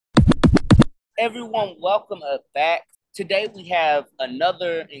Everyone, welcome back. Today we have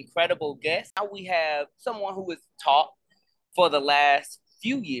another incredible guest. Now we have someone who has taught for the last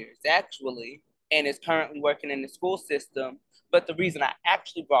few years, actually, and is currently working in the school system. But the reason I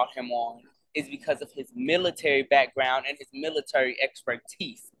actually brought him on is because of his military background and his military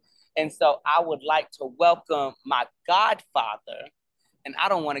expertise. And so I would like to welcome my godfather, and I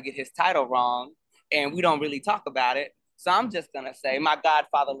don't want to get his title wrong, and we don't really talk about it. So I'm just gonna say my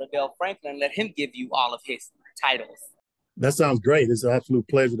godfather, LaDaryl Franklin, let him give you all of his titles. That sounds great. It's an absolute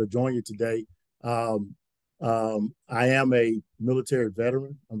pleasure to join you today. I am a military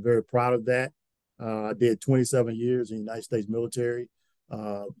veteran. I'm very proud of that. I did 27 years in the United States military.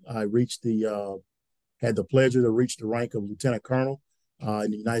 I had the pleasure to reach the rank of lieutenant colonel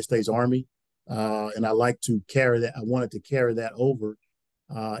in the United States Army, and I like to carry that. I wanted to carry that over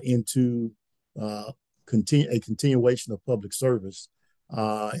into a continuation of public service,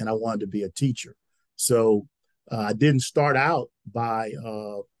 and I wanted to be a teacher. So I didn't start out by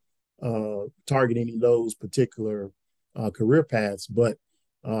targeting those particular career paths, but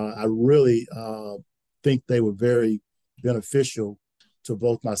I really think they were very beneficial to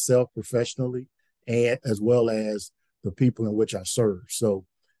both myself professionally and as well as the people in which I serve. So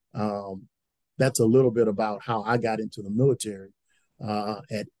that's a little bit about how I got into the military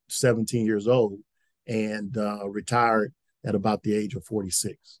at 17 years old and retired at about the age of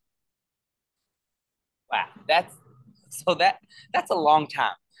 46. Wow, that's a long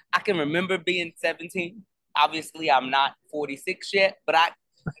time. I can remember being 17. Obviously, I'm not 46 yet, but I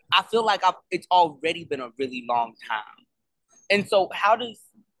feel like it's already been a really long time. And so how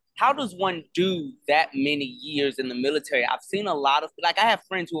does one do that many years in the military? I've seen a lot of like I have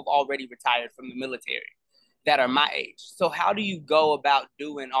friends who have already retired from the military that are my age. So how do you go about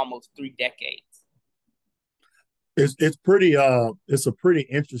doing almost 3 decades? It's a pretty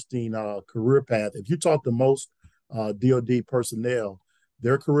interesting career path. If you talk to most DoD personnel,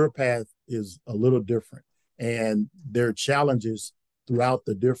 their career path is a little different, and their challenges throughout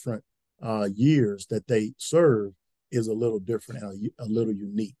the different years that they serve is a little different and a little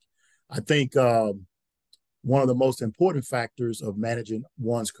unique. I think one of the most important factors of managing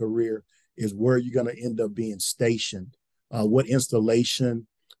one's career is where you're going to end up being stationed, what installation,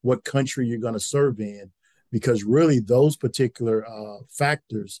 what country you're going to serve in, because really those particular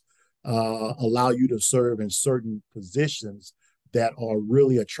factors allow you to serve in certain positions that are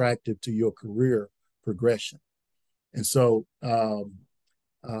really attractive to your career progression. And so,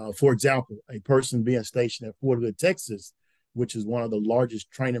 for example, a person being stationed at Fort Hood, Texas, which is one of the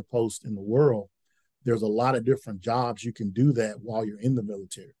largest training posts in the world, there's a lot of different jobs you can do that while you're in the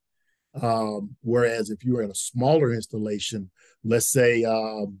military. Whereas if you're in a smaller installation, let's say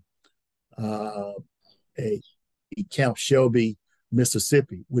uh, a Camp Shelby,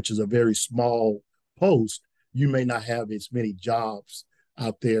 Mississippi, which is a very small post, you may not have as many jobs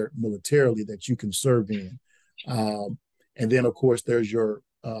out there militarily that you can serve in. And then, of course, there's your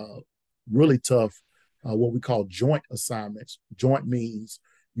really tough, what we call joint assignments. Joint means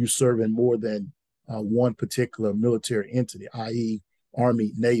you serve in more than one particular military entity, i.e.,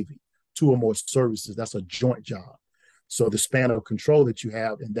 Army, Navy, two or more services. That's a joint job. So the span of control that you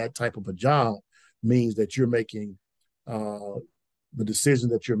have in that type of a job means that you're making the decision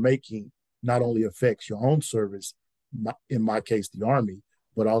that you're making not only affects your own service, in my case, the Army,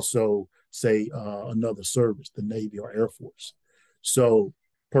 but also say another service, the Navy or Air Force. So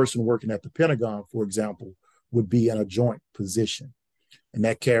person working at the Pentagon, for example, would be in a joint position, and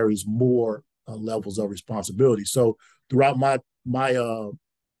that carries more levels of responsibility. So throughout my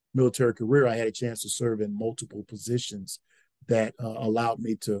military career, I had a chance to serve in multiple positions that allowed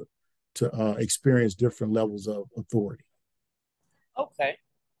me to experience different levels of authority. Okay.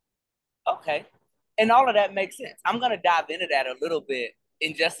 Okay. And all of that makes sense. I'm going to dive into that a little bit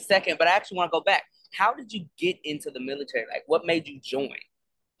in just a second, but I actually want to go back. How did you get into the military? Like, what made you join?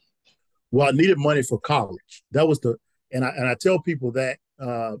 Well, I needed money for college. That was and I tell people that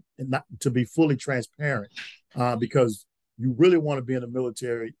and not to be fully transparent, because you really want to be in the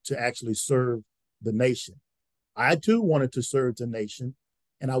military to actually serve the nation. I too wanted to serve the nation,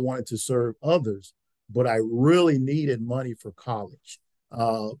 and I wanted to serve others, but I really needed money for college.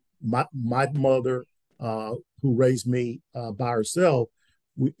 My mother, who raised me by herself,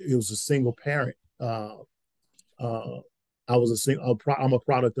 it was a single parent. Uh, I'm a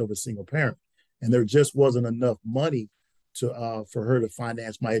product of a single parent, and there just wasn't enough money to for her to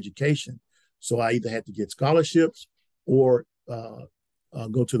finance my education. So I either had to get scholarships or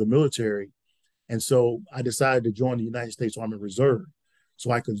go to the military. And so I decided to join the United States Army Reserve.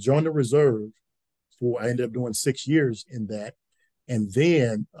 So I could join the reserve I ended up doing 6 years in that. And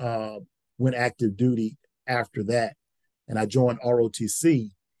then went active duty after that. And I joined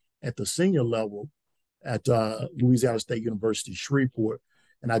ROTC at the senior level at Louisiana State University, Shreveport.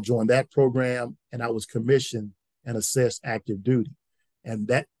 And I joined that program, and I was commissioned and assessed active duty. And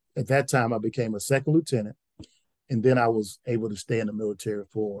that at that time, I became a second lieutenant. And then I was able to stay in the military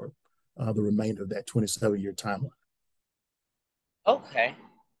for the remainder of that 27-year timeline. Okay.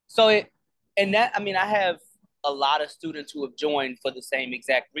 So and that, I mean, I have a lot of students who have joined for the same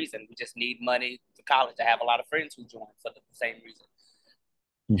exact reason. We just need money for college. I have a lot of friends who joined for the same reason.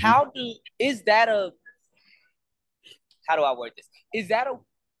 Mm-hmm. How do I word this? Is that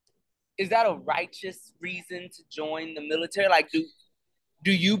a righteous reason to join the military? Like,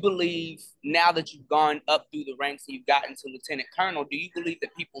 do you believe, now that you've gone up through the ranks and you've gotten to lieutenant colonel, do you believe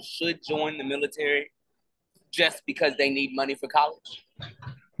that people should join the military just because they need money for college?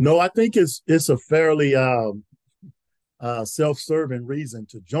 No, I think it's a fairly self-serving reason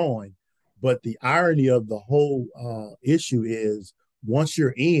to join. But the irony of the whole issue is, once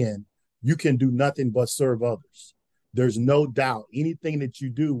you're in, you can do nothing but serve others. There's no doubt anything that you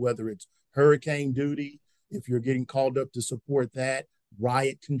do, whether it's hurricane duty, if you're getting called up to support that,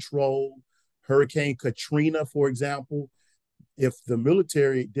 riot control, Hurricane Katrina, for example, if the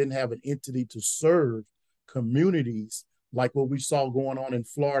military didn't have an entity to serve communities like what we saw going on in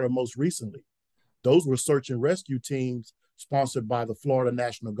Florida most recently, those were search and rescue teams sponsored by the Florida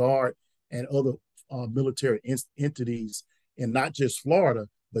National Guard and other military entities in not just Florida,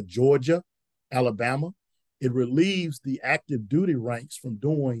 but Georgia, Alabama. It relieves the active duty ranks from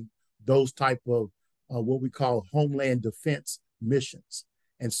doing those type of what we call homeland defense missions.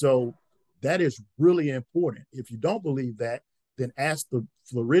 And so that is really important. If you don't believe that, then ask the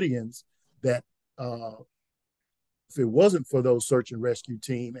Floridians that if it wasn't for those search and rescue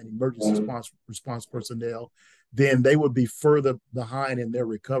team and emergency response personnel, then they would be further behind in their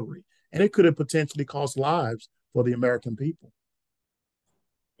recovery. And it could have potentially cost lives for the American people.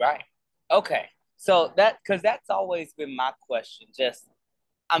 Right. Okay. So because that's always been my question. Just,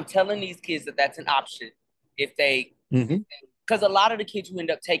 I'm telling these kids that that's an option if they, because a lot of the kids who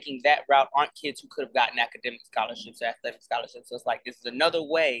end up taking that route aren't kids who could have gotten academic scholarships or athletic scholarships. So it's like, this is another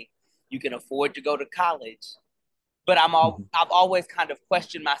way you can afford to go to college. But I've always kind of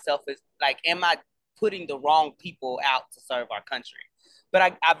questioned myself as, like, am I putting the wrong people out to serve our country?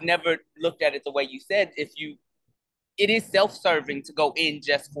 But I've never looked at it the way you said. It is self-serving to go in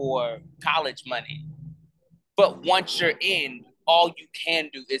just for college money. But once you're in, all you can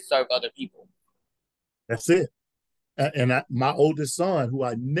do is serve other people. That's it. And my oldest son, who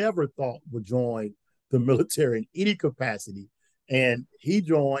I never thought would join the military in any capacity, and he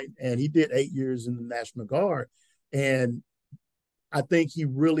joined, and he did 8 years in the National Guard. And I think he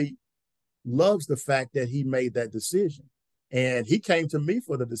really loves the fact that he made that decision. And he came to me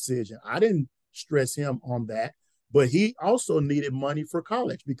for the decision. I didn't stress him on that, but he also needed money for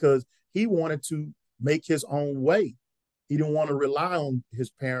college because he wanted to make his own way. He didn't want to rely on his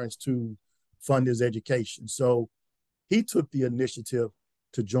parents to fund his education. So he took the initiative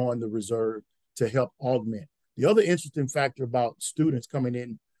to join the reserve to help augment. The other interesting factor about students coming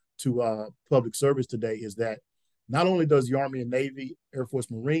in to public service today is that not only does the Army and Navy, Air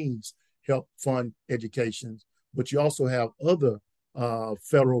Force, Marines help fund education, but you also have other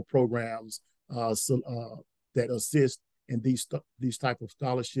federal programs that assist in these type of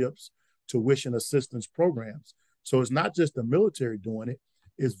scholarships, tuition assistance programs. So it's not just the military doing it;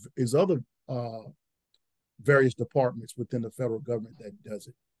 it's other various departments within the federal government that does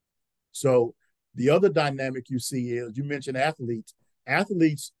it. So the other dynamic you see is, you mentioned athletes.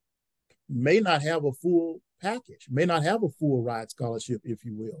 Athletes may not have a full package, may not have a full ride scholarship, if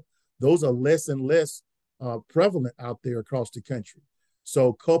you will. Those are less and less prevalent out there across the country.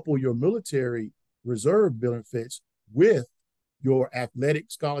 So couple your military reserve benefits with your athletic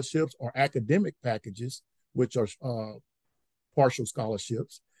scholarships or academic packages, which are partial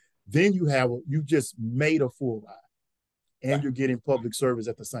scholarships. Then you just made a full ride, and you're getting public service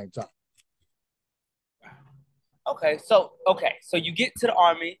at the same time. Okay, so you get to the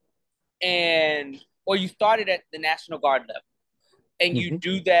Army, or you started at the National Guard level, and you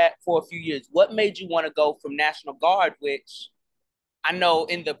do that for a few years. What made you want to go from National Guard, which I know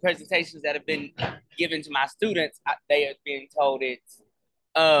in the presentations that have been given to my students, they are being told it's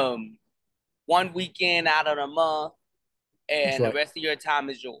 1 weekend out of the month, and the rest of your time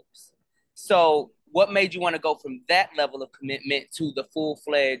is yours. So what made you want to go from that level of commitment to the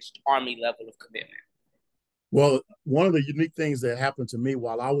full-fledged Army level of commitment? Well, one of the unique things that happened to me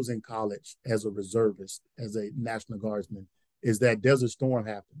while I was in college as a reservist, as a National Guardsman, is that Desert Storm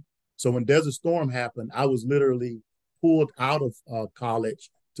happened. So when Desert Storm happened, I was literally pulled out of college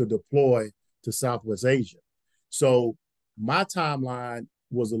to deploy to Southwest Asia. So my timeline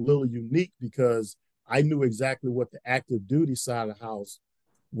was a little unique because I knew exactly what the active duty side of the house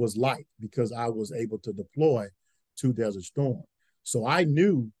was like because I was able to deploy to Desert Storm. So I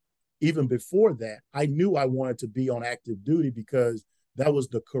knew even before that, I knew I wanted to be on active duty because that was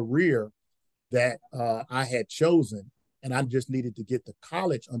the career that I had chosen. And I just needed to get the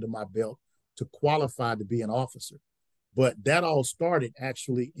college under my belt to qualify to be an officer. But that all started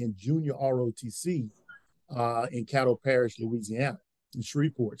actually in junior ROTC in Caddo Parish, Louisiana, in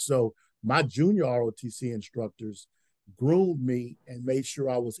Shreveport. So my junior ROTC instructors groomed me and made sure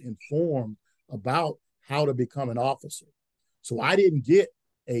I was informed about how to become an officer. So I didn't get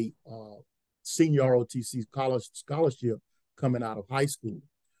a senior ROTC college scholarship coming out of high school.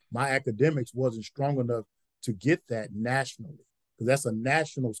 My academics wasn't strong enough to get that nationally because that's a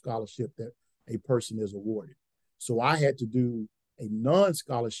national scholarship that a person is awarded. So I had to do a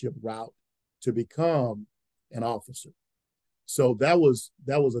non-scholarship route to become an officer. So that was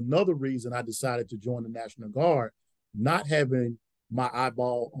another reason I decided to join the National Guard, not having my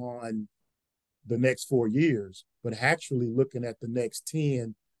eyeball on the next 4 years, but actually looking at the next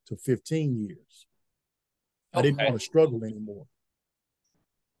 10 to 15 years. I didn't Okay. want to struggle anymore.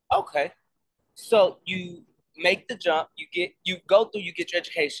 Okay. So you make the jump, you go through, you get your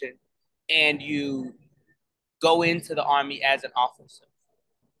education, and you go into the Army as an officer.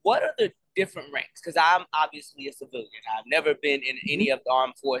 What are the different ranks? Because I'm obviously a civilian. I've never been in Mm-hmm. any of the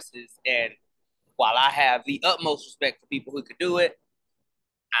armed forces, and while I have the utmost respect for people who could do it,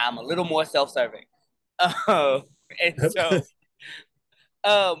 I'm a little more self-serving. And so,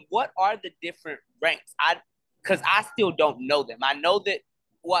 what are the different ranks? Because I still don't know them. I know that,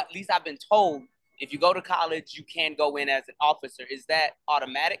 well, at least I've been told if you go to college, you can go in as an officer. Is that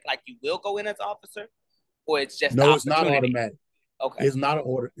automatic? Like you will go in as an officer, or it's just the No, it's not opportunity? automatic. Okay. It's not an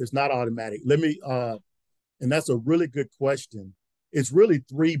order. It's not automatic. Let me and that's a really good question. It's really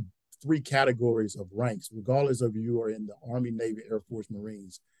three categories of ranks, regardless of you are in the Army, Navy, Air Force,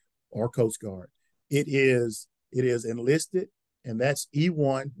 Marines, or Coast Guard. It is enlisted, and that's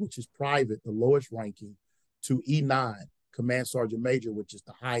E1, which is private, the lowest ranking, to E9, Command Sergeant Major, which is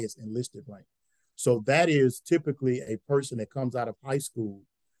the highest enlisted rank. So that is typically a person that comes out of high school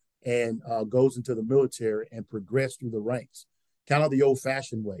and goes into the military and progress through the ranks, kind of the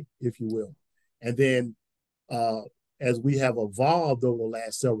old-fashioned way, if you will. And then uh, as we have evolved over the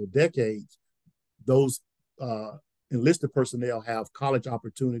last several decades, those enlisted personnel have college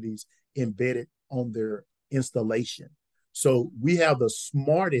opportunities embedded on their installation. So we have the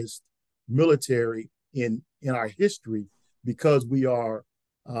smartest military in our history because we are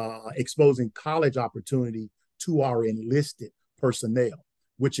exposing college opportunity to our enlisted personnel,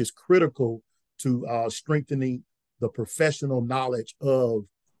 which is critical to strengthening the professional knowledge of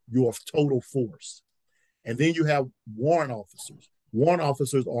your total force. And then you have warrant officers. Warrant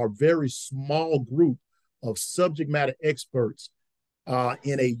officers are a very small group of subject matter experts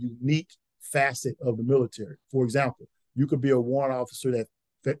in a unique facet of the military. For example, you could be a warrant officer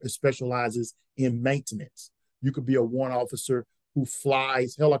that specializes in maintenance. You could be a warrant officer who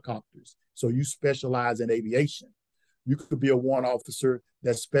flies helicopters. So you specialize in aviation. You could be a warrant officer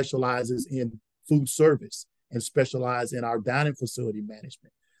that specializes in food service and specialize in our dining facility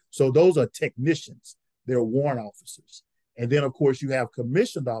management. So those are technicians. They're warrant officers. And then, of course, you have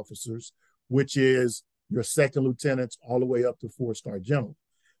commissioned officers, which is your second lieutenants all the way up to four-star general.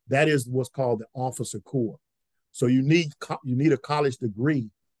 That is what's called the officer corps. So you need a college degree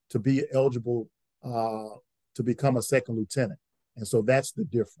to be eligible to become a second lieutenant. And so that's the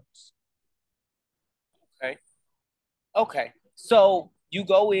difference. Okay. Okay. So you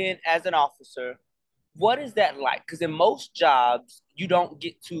go in as an officer. What is that like? Because in most jobs, you don't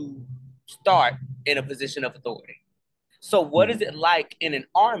get to start in a position of authority. So what is Mm-hmm. it like in an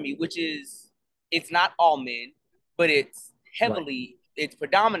army, which is it's not all men, but Right. it's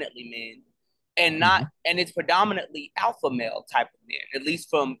predominantly men, and not Mm-hmm. and it's predominantly alpha male type of men, at least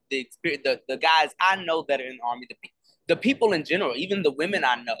from the experience, the guys I know that are in the army, the people in general, even the women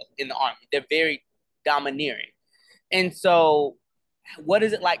I know in the army, they're very domineering. And so what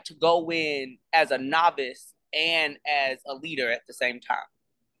is it like to go in as a novice and as a leader at the same time?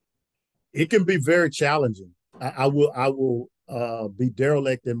 It can be very challenging. I will be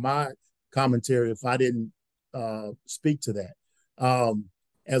derelict in my commentary if I didn't speak to that. Um,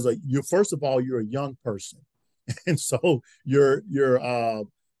 as a you first of all, you're a young person, and so you're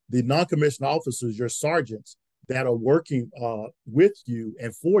the non-commissioned officers, your sergeants that are working with you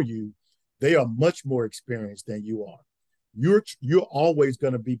and for you, they are much more experienced than you are. You're always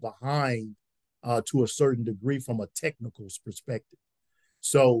going to be behind to a certain degree from a technical perspective.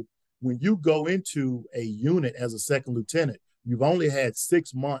 So when you go into a unit as a second lieutenant, you've only had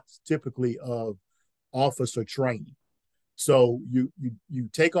 6 months typically of officer training. So you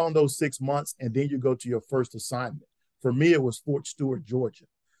take on those 6 months and then you go to your first assignment. For me, it was Fort Stewart, Georgia.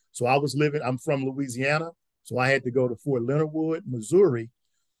 So I'm from Louisiana, so I had to go to Fort Leonard Wood, Missouri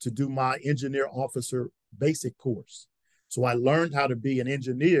to do my engineer officer basic course. So I learned how to be an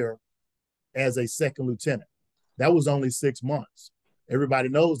engineer as a second lieutenant. That was only 6 months. Everybody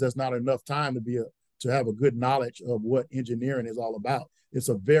knows that's not enough time to have a good knowledge of what engineering is all about. It's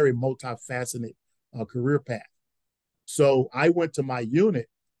a very multifaceted career path. So I went to my unit.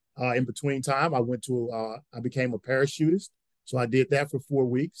 In between time, I became a parachutist. So I did that for 4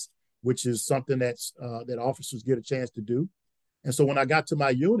 weeks, which is something that officers get a chance to do. And so when I got to my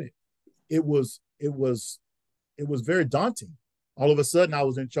unit, it was very daunting. All of a sudden, I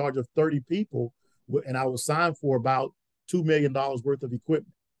was in charge of 30 people, and I was signed for about $2 million worth of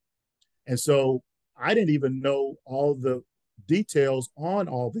equipment. And so I didn't even know all the details on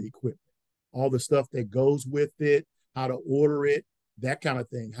all the equipment, all the stuff that goes with it, how to order it, that kind of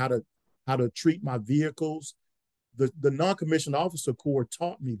thing, how to treat my vehicles. The non-commissioned officer corps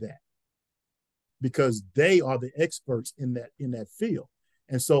taught me that because they are the experts in that field.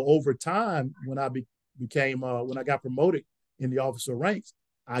 And so over time, when I when I got promoted in the officer ranks,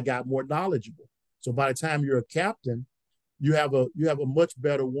 I got more knowledgeable. So by the time you're a captain, you have a much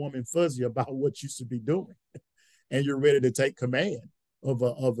better warm and fuzzy about what you should be doing, and you're ready to take command of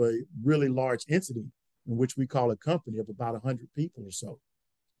a really large entity, in which we call a company of about 100 people or so.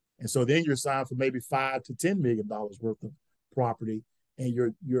 And so then you're signed for maybe $5 to $10 million worth of property, and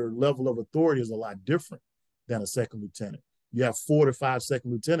your level of authority is a lot different than a second lieutenant. You have 4 to 5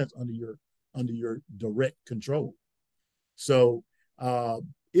 second lieutenants under your direct control. So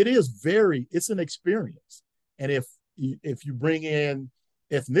it's an experience. And if you bring in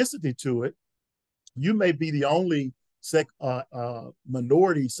ethnicity to it, you may be the only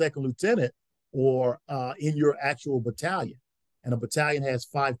minority second lieutenant or in your actual battalion. And a battalion has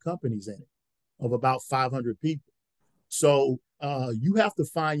 5 companies in it of about 500 people. So you have to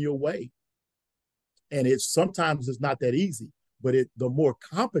find your way. And sometimes it's not that easy, but the more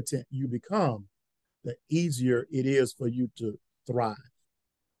competent you become, the easier it is for you to thrive.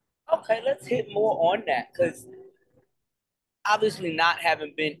 Okay, let's hit more on that because obviously not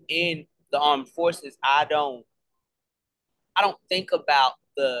having been in the armed forces, I don't think about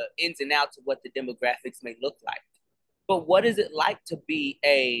the ins and outs of what the demographics may look like. But what is it like to be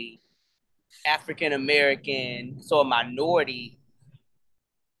a African American, so a minority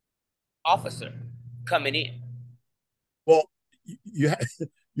officer coming in? Well, you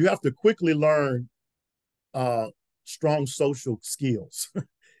have to quickly learn strong social skills.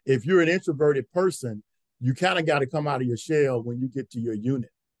 If you're an introverted person, you kind of got to come out of your shell when you get to your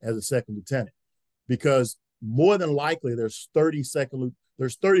unit as a second lieutenant, because more than likely there's 30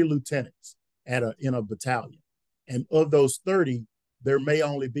 lieutenants in a battalion, and of those 30, there may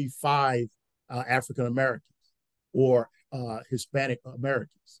only be 5 African Americans or Hispanic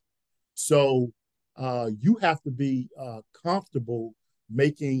Americans. So you have to be comfortable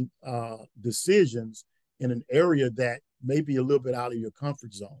making decisions in an area that may be a little bit out of your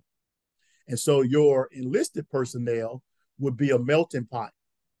comfort zone. And so your enlisted personnel would be a melting pot,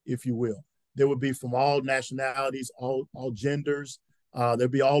 if you will. They would be from all nationalities, all genders.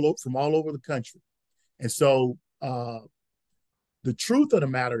 They'd be from all over the country. And so the truth of the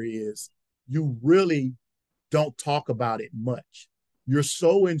matter is, you really don't talk about it much. You're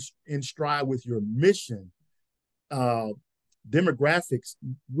so in stride with your mission, demographics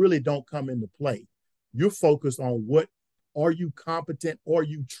really don't come into play. You're focused on what are you competent, or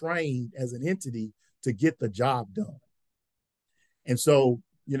you trained as an entity to get the job done. And so,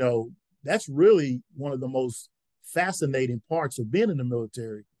 that's really one of the most fascinating parts of being in the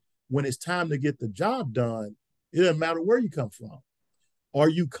military. When it's time to get the job done, it doesn't matter where you come from. Are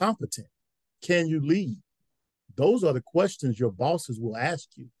you competent? Can you lead? Those are the questions your bosses will ask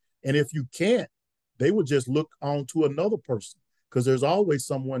you. And if you can't, they will just look on to another person, because there's always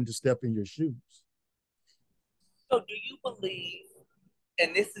someone to step in your shoes. So do you believe,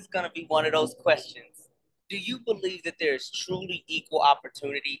 and this is going to be one of those questions, do you believe that there's truly equal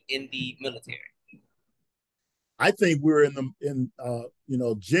opportunity in the military? I think we're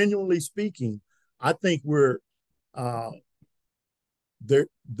genuinely speaking, I think we're the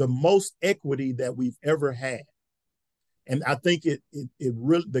most equity that we've ever had. And I think it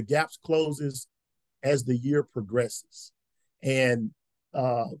really, the gaps closes as the year progresses. And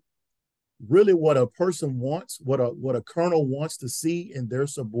really what a person wants, what a colonel wants to see in their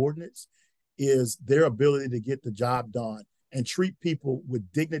subordinates is their ability to get the job done and treat people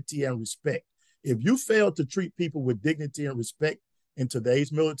with dignity and respect. If you fail to treat people with dignity and respect in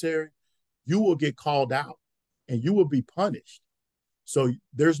today's military, you will get called out and you will be punished. So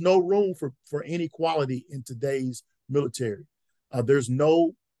there's no room for inequality in today's military. There's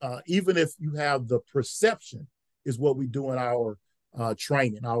no, even if you have the perception, is what we do in our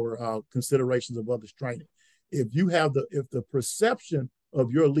training, our considerations of others training. If the perception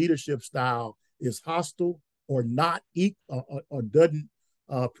of your leadership style is hostile or not or doesn't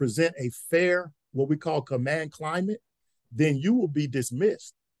present a fair, what we call command climate, then you will be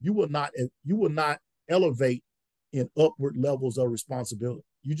dismissed. You will not elevate in upward levels of responsibility.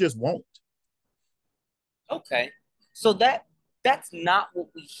 You just won't. Okay. So that's not what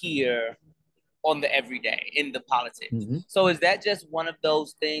we hear on the everyday in the politics. Mm-hmm. So is that just one of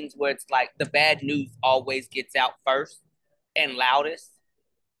those things where it's like the bad news always gets out first and loudest?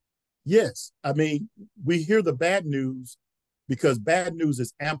 Yes. I mean, we hear the bad news because bad news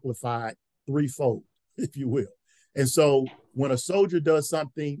is amplified threefold, if you will. And so when a soldier does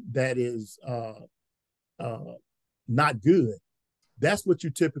something that is not good, that's what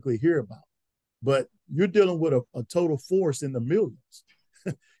you typically hear about. But you're dealing with a total force in the millions.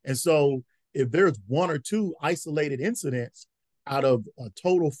 And so if there's one or two isolated incidents out of a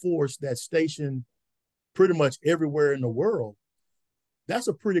total force that's stationed pretty much everywhere in the world, that's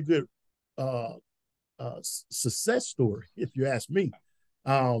a pretty good success story, if you ask me.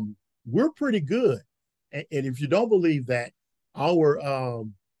 We're pretty good. And if you don't believe that, our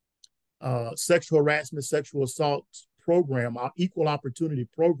sexual harassment, sexual assault program, our equal opportunity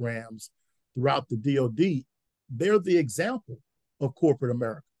programs throughout the DoD, they're the example of corporate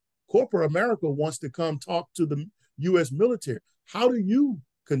America. Corporate America wants to come talk to the U.S. military. How do you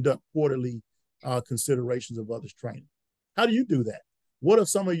conduct quarterly considerations of others training? How do you do that? What are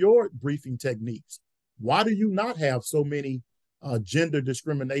some of your briefing techniques? Why do you not have so many gender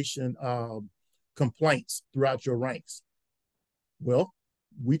discrimination complaints throughout your ranks? Well,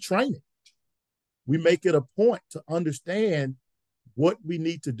 we train it. We make it a point to understand what we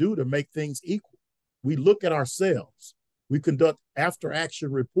need to do to make things equal. We look at ourselves. We conduct after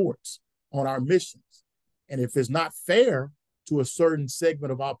action reports on our missions. And if it's not fair to a certain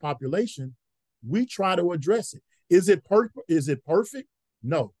segment of our population, we try to address it. Is it perfect?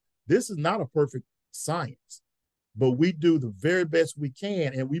 No, this is not a perfect science, but we do the very best we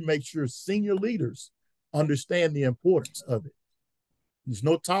can, and we make sure senior leaders understand the importance of it. There's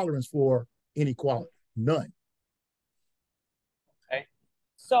no tolerance for inequality, none. Okay.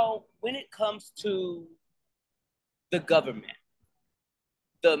 So when it comes to the government,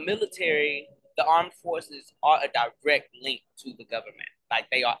 the military, the armed forces are a direct link to the government. Like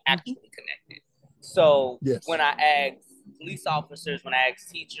they are actually connected. So yes, when I ask police officers, when I ask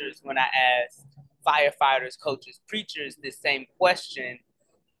teachers, when I ask firefighters, coaches, preachers, this same question,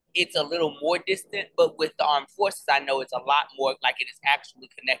 it's a little more distant, but with the armed forces, I know it's a lot more like it is actually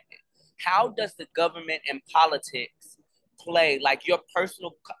connected. How does the government and politics play, like your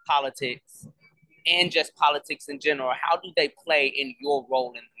personal politics and just politics in general, how do they play in your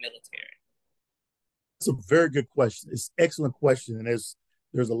role in the military? it's a very good question. It's an excellent question, and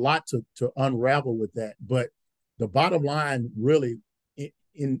there's a lot to unravel with that. But the bottom line, really,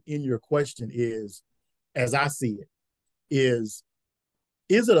 in your question is, as I see it, is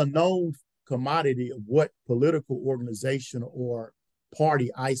it a known commodity of what political organization or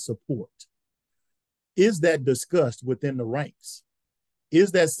party I support? Is that discussed within the ranks?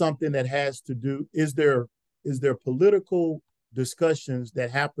 Is that something that has to do? Is there political discussions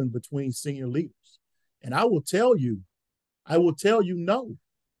that happen between senior leaders? And I will tell you no.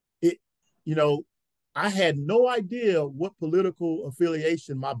 It, you know, I had no idea what political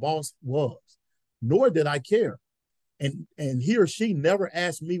affiliation my boss was, nor did I care. And he or she never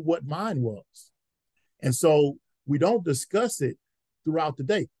asked me what mine was. And so we don't discuss it throughout the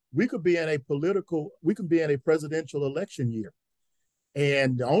day. We could be in a presidential election year.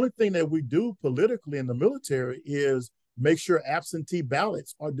 And the only thing that we do politically in the military is make sure absentee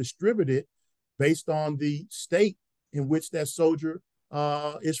ballots are distributed based on the state in which that soldier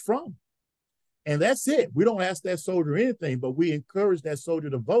is from. And that's it. We don't ask that soldier anything, but we encourage that soldier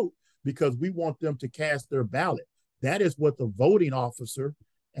to vote because we want them to cast their ballot. That is what the voting officer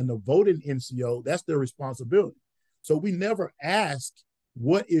and the voting NCO, that's their responsibility. So we never ask,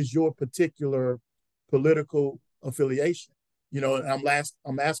 what is your particular political affiliation?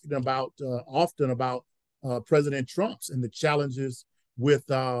 I'm asking about often about President Trump's and the challenges with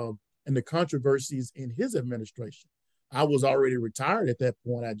and the controversies in his administration. I was already retired at that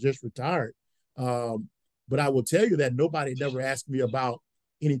point. I just retired. But I will tell you that nobody never asked me about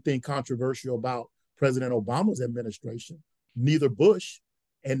anything controversial about President Obama's administration neither Bush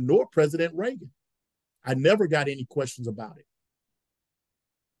and nor President Reagan. I never got any questions about it.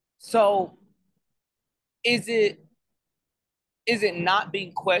 So is it not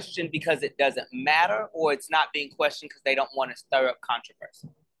being questioned because it doesn't matter, or it's not being questioned because they don't want to stir up controversy?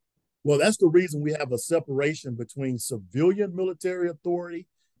 Well, that's the reason we have a separation between civilian military authority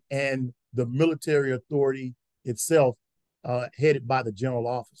and the military authority itself, headed by the general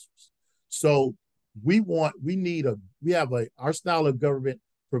officers. So our style of government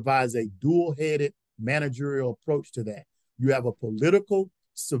provides a dual-headed managerial approach to that. You have a political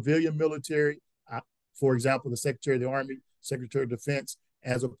civilian military, for example, the Secretary of the Army, Secretary of Defense,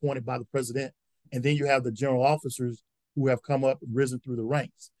 as appointed by the president, and then you have the general officers who have come up and risen through the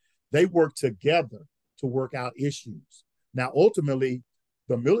ranks. They work together to work out issues. Now, ultimately,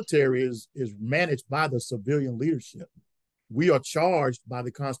 the military is managed by the civilian leadership. We are charged by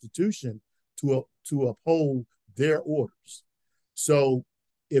the Constitution to uphold their orders. So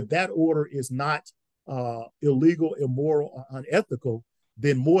if that order is not illegal, immoral, or unethical,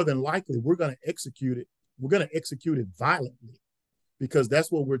 then more than likely we're going to execute it. We're going to execute it violently because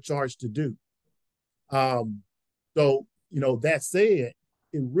that's what we're charged to do. So, that said,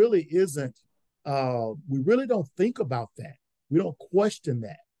 it really isn't, we really don't think about that. We don't question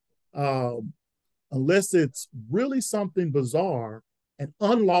that. Unless it's really something bizarre, an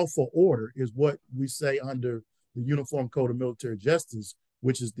unlawful order is what we say under the Uniform Code of Military Justice,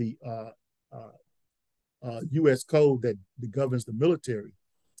 which is the U.S. code that governs the military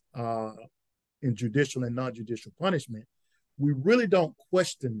in judicial and non-judicial punishment. We really don't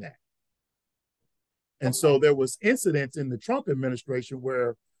question that. And so there was incidents in the Trump administration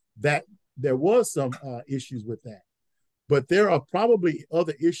where there was some issues with that. But there are probably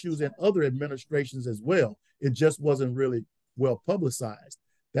other issues in other administrations as well. It just wasn't really well publicized.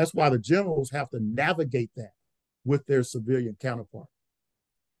 That's why the generals have to navigate that with their civilian counterpart.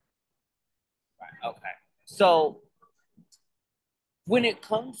 Right. Okay. So when it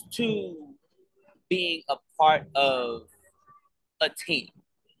comes to being a part of a team,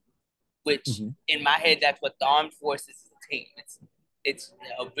 which in my head, that's what the armed forces is, a team. It's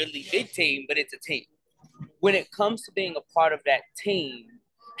a really big team, but it's a team. When it comes to being a part of that team,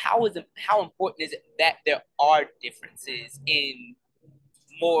 how important is it that there are differences in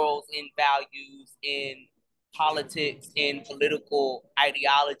morals, in values, in politics, in political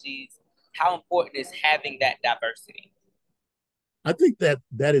ideologies? How important is having that diversity? I think that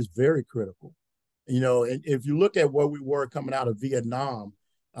is very critical. And if you look at where we were coming out of Vietnam,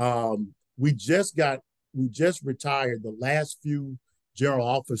 we just retired the last few general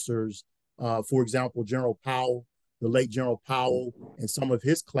officers. For example, General Powell, the late General Powell, and some of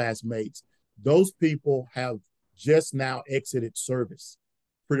his classmates. Those people have just now exited service,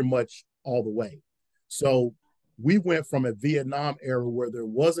 pretty much all the way. So we went from a Vietnam era where there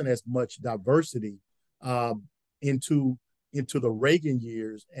wasn't as much diversity into the Reagan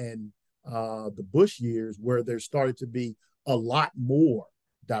years and the Bush years, where there started to be a lot more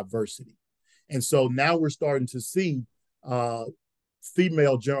diversity. And so now we're starting to see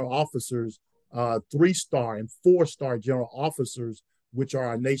female general officers, 3-star and 4-star general officers, which are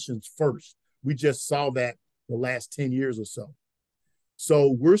our nation's first. We just saw that the last 10 years or so.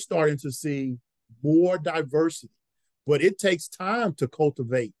 So we're starting to see more diversity, but it takes time to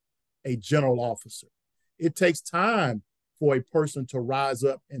cultivate a general officer. It takes time for a person to rise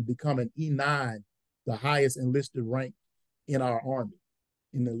up and become an E9, the highest enlisted rank in our Army,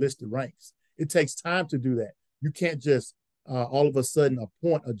 in the enlisted ranks. It takes time to do that. You can't just all of a sudden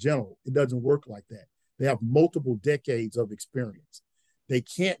appoint a general. It doesn't work like that. They have multiple decades of experience. They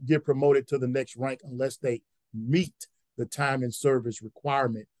can't get promoted to the next rank unless they meet the time and service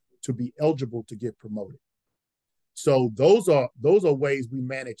requirement to be eligible to get promoted. So those are ways we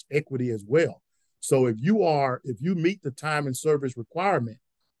manage equity as well. So if you meet the time and service requirement,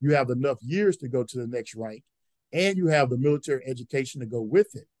 you have enough years to go to the next rank, and you have the military education to go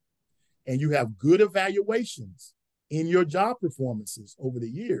with it, and you have good evaluations in your job performances over the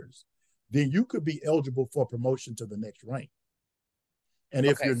years, then you could be eligible for promotion to the next rank. And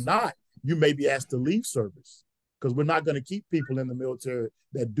if you're not, you may be asked to leave service, because we're not going to keep people in the military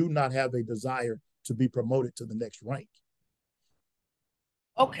that do not have a desire to be promoted to the next rank.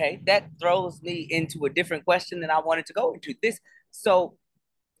 Okay, that throws me into a different question than I wanted to go into. So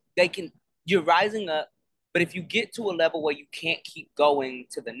you're rising up, but if you get to a level where you can't keep going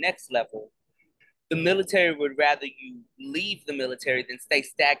to the next level, the military would rather you leave the military than stay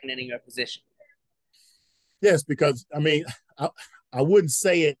stagnant in your position. Yes, because I wouldn't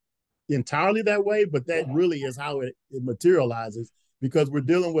say it entirely that way, but that really is how it materializes, because we're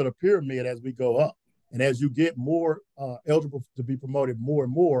dealing with a pyramid as we go up. And as you get more eligible to be promoted more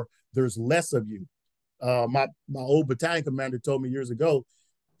and more, there's less of you. My old battalion commander told me years ago,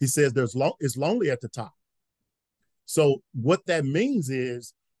 he says it's lonely at the top. So what that means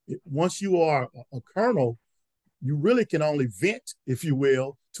is once you are a colonel, you really can only vent, if you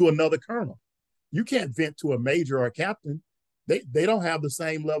will, to another colonel. You can't vent to a major or a captain. They don't have the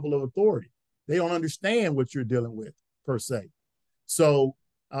same level of authority. They don't understand what you're dealing with per se. So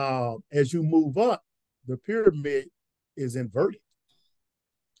as you move up, the pyramid is inverted.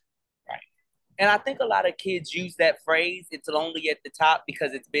 Right. And I think a lot of kids use that phrase, it's lonely at the top,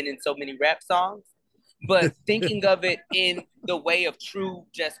 because it's been in so many rap songs. But thinking of it in the way of true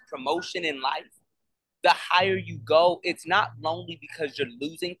just promotion in life, the higher you go, it's not lonely because you're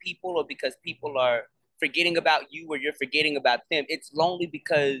losing people or because people are forgetting about you or you're forgetting about them. It's lonely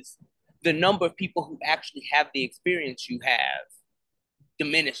because the number of people who actually have the experience you have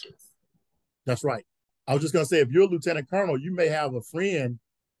diminishes. That's right. I was just gonna say, if you're a lieutenant colonel, you may have a friend,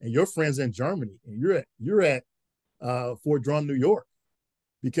 and your friend's in Germany, and you're at Fort Drum, New York,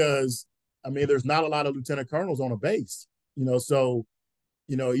 because I mean, there's not a lot of lieutenant colonels on a base, So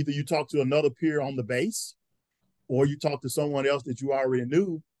either you talk to another peer on the base, or you talk to someone else that you already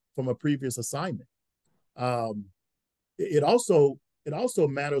knew from a previous assignment. Um, it also it also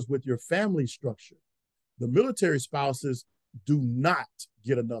matters with your family structure. The military spouses do not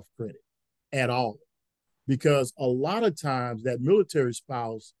get enough credit at all, because a lot of times that military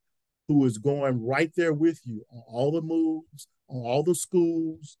spouse who is going right there with you on all the moves, on all the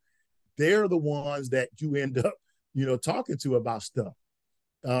schools, they're the ones that you end up, talking to about stuff,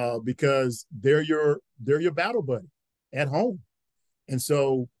 because they're your battle buddy at home, and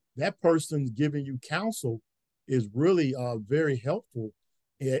so that person's giving you counsel is really very helpful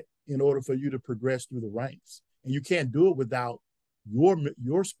in order for you to progress through the ranks. And you can't do it without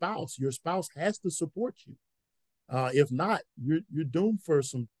your spouse. Your spouse has to support you. If not, you're doomed for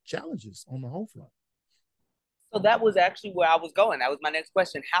some challenges on the home front. So that was actually where I was going. That was my next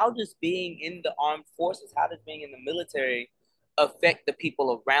question. How does being in the armed forces, how does being in the military affect the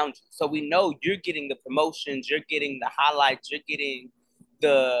people around you? So we know you're getting the promotions, you're getting the highlights, you're getting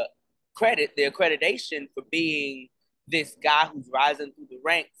the credit, the accreditation for being this guy who's rising through the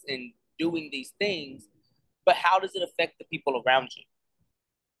ranks and doing these things. But how does it affect the people around you?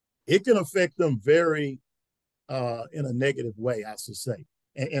 It can affect them very in a negative way, I should say.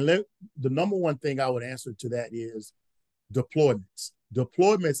 The number one thing I would answer to that is deployments.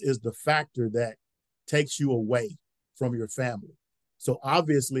 Deployments is the factor that takes you away from your family. So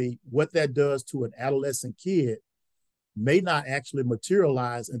obviously, what that does to an adolescent kid may not actually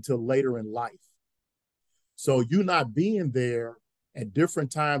materialize until later in life. So you not being there at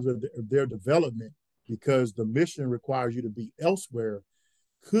different times of their development because the mission requires you to be elsewhere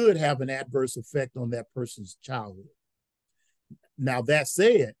could have an adverse effect on that person's childhood. Now, that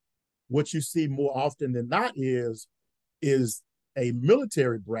said, what you see more often than not is a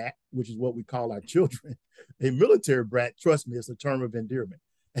military brat, which is what we call our children. A military brat, trust me, it's a term of endearment.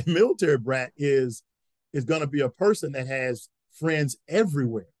 A military brat is going to be a person that has friends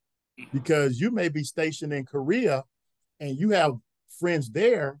everywhere, because you may be stationed in Korea and you have friends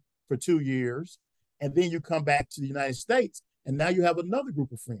there for 2 years, and then you come back to the United States and now you have another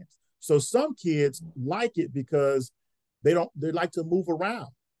group of friends. So some kids like it because they like to move around.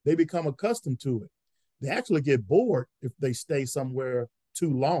 They become accustomed to it. They actually get bored if they stay somewhere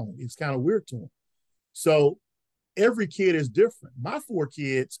too long. It's kind of weird to them. So every kid is different. My 4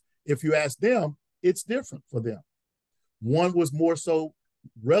 kids, if you ask them, it's different for them. One was more so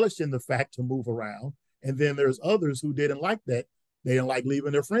relishing the fact to move around, and then there's others who didn't like that. They didn't like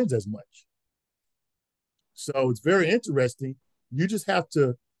leaving their friends as much. So it's very interesting. You just have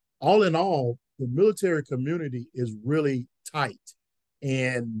to, all in all, the military community is really tight,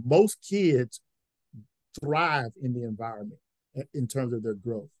 and most kids thrive in the environment in terms of their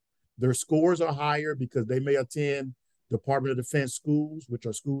growth. Their scores are higher because they may attend Department of Defense schools, which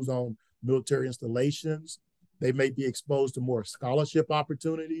are schools on military installations. They may be exposed to more scholarship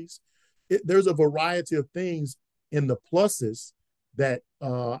opportunities. There's a variety of things in the pluses that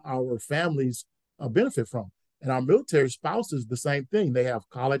our families benefit from. And our military spouses, the same thing. They have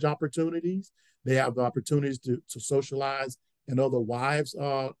college opportunities. They have the opportunities to socialize in other wives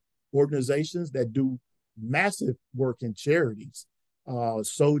organizations that do massive work in charities,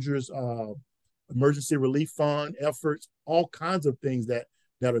 soldiers, emergency relief fund efforts, all kinds of things that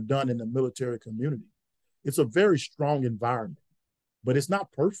are done in the military community. It's a very strong environment, but it's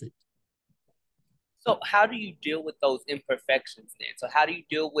not perfect. So how do you deal with those imperfections then? So how do you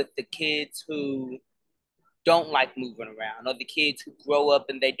deal with the kids who don't like moving around, or the kids who grow up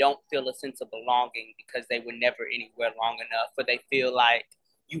and they don't feel a sense of belonging because they were never anywhere long enough, or they feel like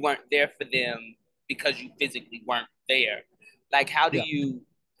you weren't there for them because you physically weren't there. Like Yeah.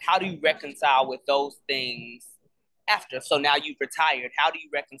 how do you reconcile with those things after? So now you've retired. How do you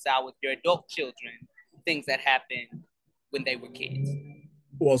reconcile with your adult children things that happened when they were kids?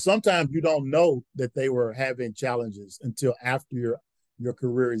 Well, sometimes you don't know that they were having challenges until after your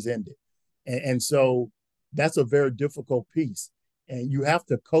career is ended, and so that's a very difficult piece, and you have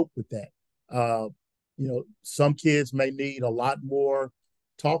to cope with that. Uh, some kids may need a lot more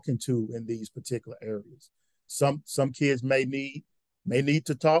talking to in these particular areas. Some kids may need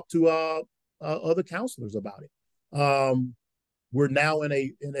to talk to other counselors about it. We're now in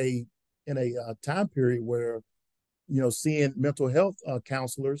a time period where seeing mental health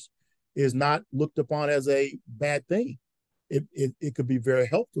counselors is not looked upon as a bad thing. It could be very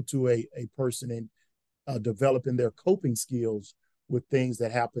helpful to a person in developing their coping skills with things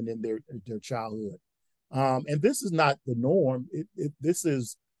that happen in their childhood. And this is not the norm.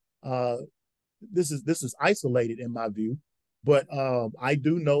 Uh, this is isolated in my view, but I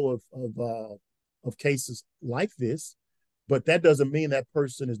do know of cases like this. But that doesn't mean that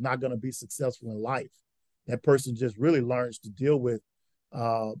person is not going to be successful in life. That person just really learns to deal with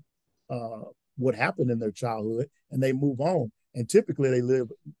uh, uh, what happened in their childhood, and they move on. And typically, they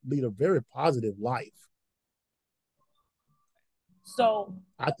lead a very positive life. So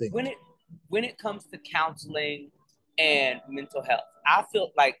I think. when it comes to counseling and mental health, I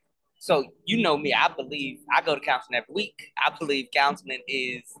feel like, so you know me, I go to counseling every week. I believe counseling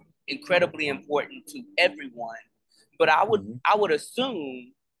is incredibly important to everyone, but Mm-hmm. I would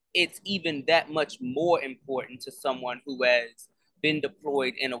assume it's even that much more important to someone who has been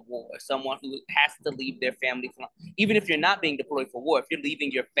deployed in a war, someone who has to leave their family. Even if you're not being deployed for war, if you're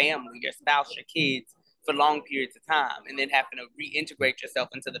leaving your family, your spouse, your kids for long periods of time, and then having to reintegrate yourself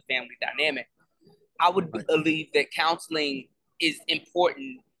into the family dynamic, I would Right. believe that counseling is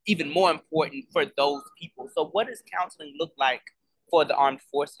important, even more important for those people. So, what does counseling look like for the armed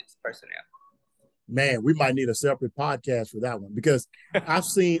forces personnel? Man, we might need a separate podcast for that one because I've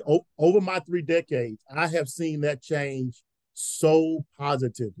seen over my 3 decades, I have seen that change so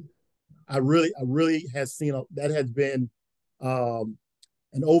positively. I really has seen that has been um,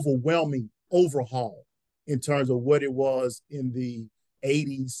 an overwhelming overhaul in terms of what it was in the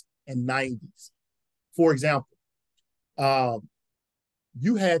 80s and 90s. For example, um,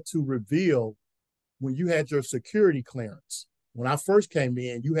 you had to reveal when you had your security clearance. When I first came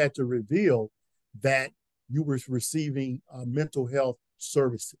in, you had to reveal that you were receiving mental health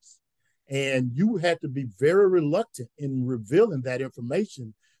services. And you had to be very reluctant in revealing that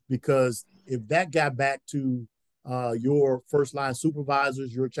information because if that got back to your first line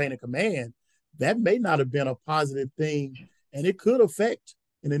supervisors, your chain of command, that may not have been a positive thing. And it could affect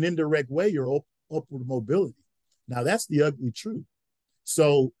in an indirect way your upward mobility. Now, that's the ugly truth.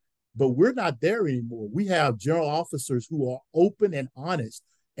 So, but we're not there anymore. We have general officers who are open and honest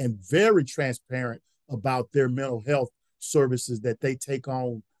and very transparent about their mental health services that they take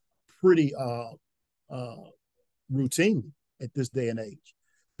on pretty uh, routinely at this day and age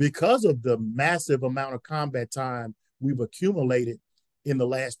because of the massive amount of combat time we've accumulated in the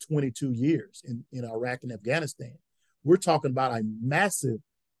last 22 years in Iraq and Afghanistan. We're talking about a massive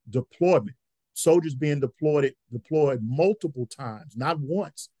deployment, soldiers being deployed multiple times, not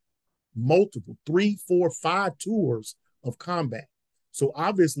once, multiple, 3, 4, 5 tours of combat. So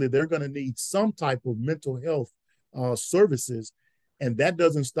obviously they're going to need some type of mental health services, and that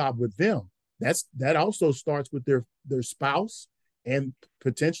doesn't stop with them. That also starts with their spouse and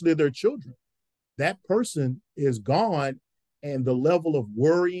potentially their children. That person is gone, and the level of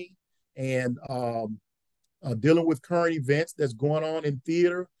worrying and dealing with current events that's going on in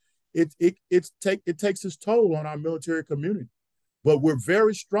theater, it takes its toll on our military community. But we're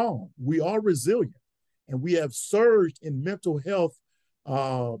very strong. We are resilient, and we have surged in mental health,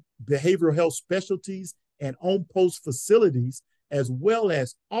 behavioral health specialties, and on-post facilities, as well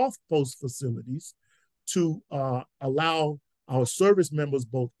as off-post facilities, to allow our service members,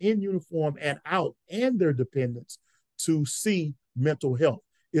 both in uniform and out, and their dependents, to see mental health.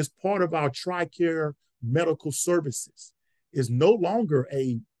 It's part of our TRICARE medical services. It's no longer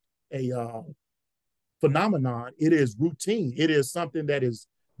a phenomenon. It is routine. It is something that is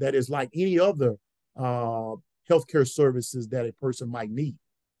like any other healthcare services that a person might need.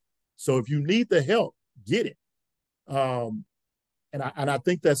 So if you need the help, get it. Um, and I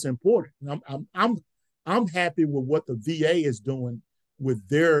think that's important. I'm happy with what the VA is doing with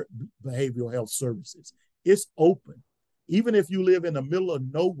their behavioral health services. It's open, even if you live in the middle of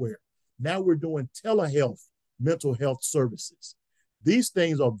nowhere. Now we're doing telehealth mental health services. These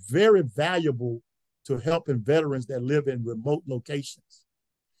things are very valuable to helping veterans that live in remote locations.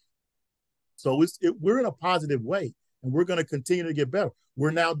 So we're in a positive way, and we're going to continue to get better.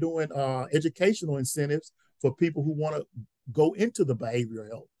 We're now doing educational incentives for people who want to go into the behavioral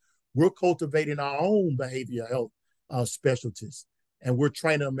health. We're cultivating our own behavioral health specialties, and we're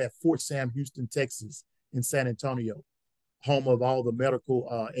training them at Fort Sam Houston, Texas, in San Antonio, home of all the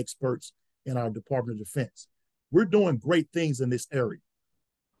medical experts in our Department of Defense. We're doing great things in this area.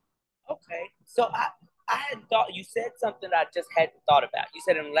 Okay. So I had thought you said something I just hadn't thought about. You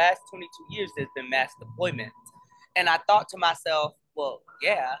said in the last 22 years there's been mass deployment. And I thought to myself, well,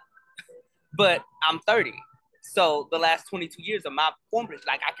 yeah, but I'm 30. So the last 22 years of my formative,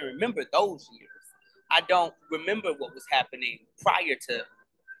 like I can remember those years. I don't remember what was happening prior to.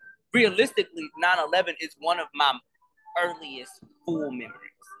 Realistically, 9/11 is one of my earliest full memories.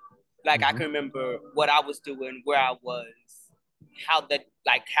 Like I can remember what I was doing, where I was, how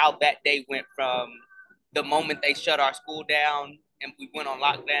that day went from the moment they shut our school down and we went on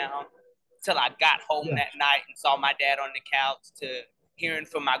lockdown till I got home that night and saw my dad on the couch, to hearing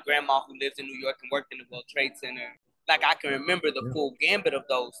from my grandma who lives in New York and worked in the World Trade Center. Like I can remember the full gambit of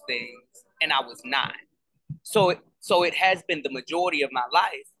those things, and I was 9. So it has been the majority of my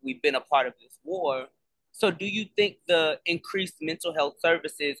life. We've been a part of this war. So do you think the increased mental health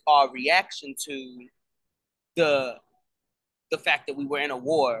services are a reaction to the the fact that we were in a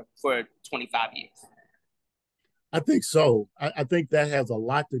war for 25 years? I think so. I think that has a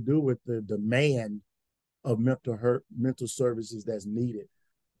lot to do with the demand of mental services that's needed.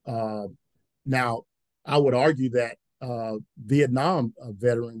 Now, I would argue that Vietnam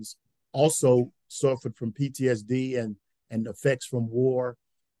veterans also suffered from PTSD and effects from war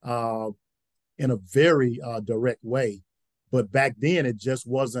in a very direct way. But back then, it just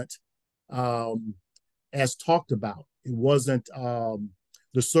wasn't as talked about. It wasn't,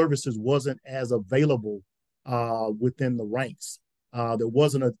 the services wasn't as available within the ranks. There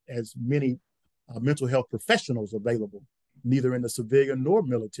wasn't as many mental health professionals available, neither in the civilian nor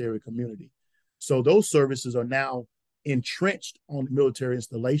military community. So those services are now entrenched on military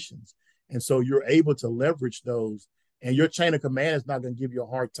installations. And so you're able to leverage those, and your chain of command is not going to give you a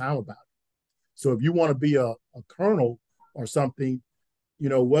hard time about it. So if you want to be a colonel or something,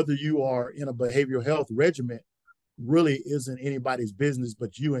 whether you are in a behavioral health regiment really isn't anybody's business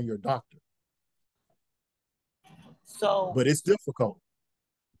but you and your doctor. But it's difficult.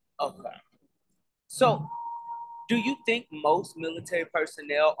 Okay. So do you think most military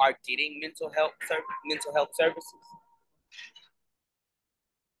personnel are getting mental health services?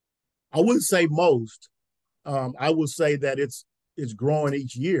 I wouldn't say most. I would say that it's growing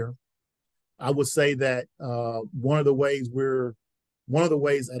each year. I would say that one of the ways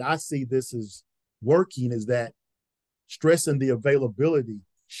that I see this is working is that stressing the availability,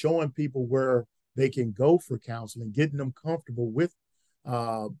 showing people where they can go for counseling, getting them comfortable with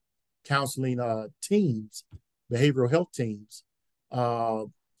counseling teams, behavioral health teams,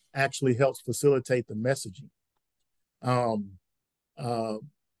 actually helps facilitate the messaging.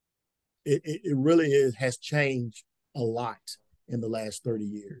 It really has changed a lot in the last 30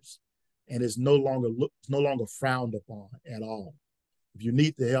 years, and it's no longer frowned upon at all. If you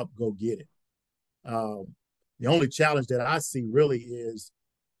need the help, go get it. The only challenge that I see really is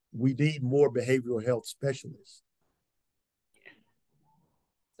we need more behavioral health specialists.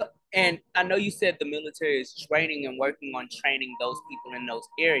 And I know you said the military is training and working on training those people in those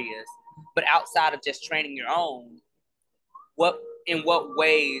areas, but outside of just training your own, in what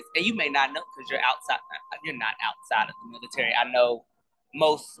ways, and you may not know because you're not outside of the military. I know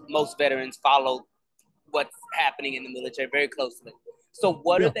most veterans follow what's happening in the military very closely. So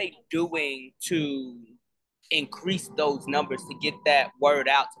what are they doing to increase those numbers, to get that word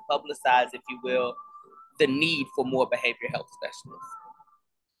out, to publicize, if you will, the need for more behavioral health specialists?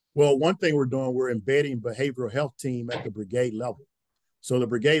 Well, one thing we're doing, we're embedding behavioral health team at the brigade level. So the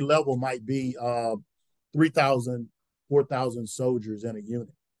brigade level might be 3,000, 4,000 soldiers in a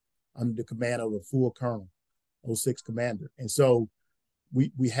unit under the command of a full colonel, 06 commander. And so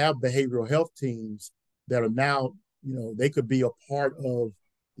we have behavioral health teams that are now, they could be a part of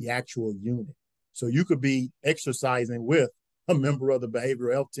the actual unit. So you could be exercising with a member of the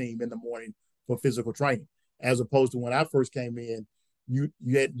behavioral health team in the morning for physical training, as opposed to when I first came in, you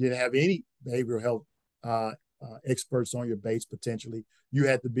didn't have any behavioral health experts on your base potentially. You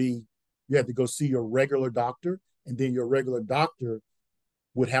had to go see your regular doctor, and then your regular doctor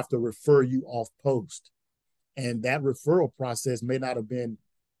would have to refer you off post. And that referral process may not have been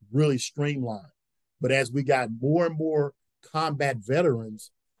really streamlined. But as we got more and more combat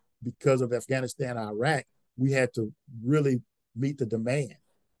veterans because of Afghanistan and Iraq, we had to really meet the demand.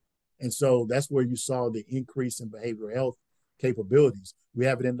 And so that's where you saw the increase in behavioral health capabilities. We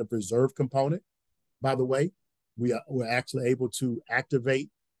have it in the reserve component, by the way. We're actually able to activate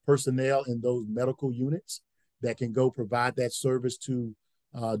personnel in those medical units that can go provide that service to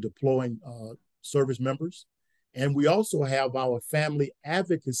deploying service members. And we also have our family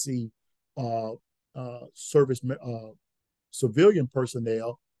advocacy uh, service civilian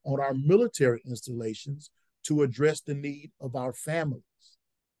personnel on our military installations to address the need of our families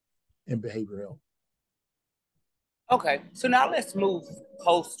in behavioral health. Okay, so now let's move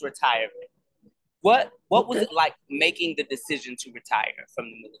post retirement. What was Okay. it like making the decision to retire from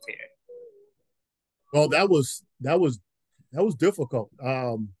the military? Well, that was difficult.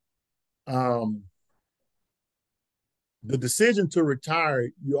 Um, the decision to retire,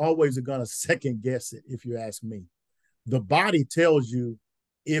 you always are going to second guess it, if you ask me. The body tells you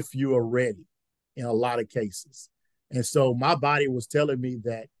if you are ready in a lot of cases. And so my body was telling me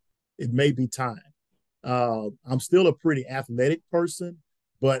that it may be time. I'm still a pretty athletic person,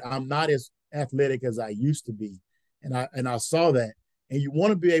 but I'm not as athletic as I used to be. And I saw that. And you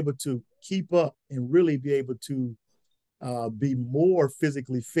want to be able to keep up and really be able to be more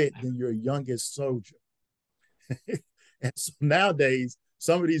physically fit than your youngest soldier. And so nowadays,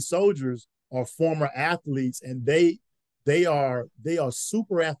 some of these soldiers are former athletes, and they are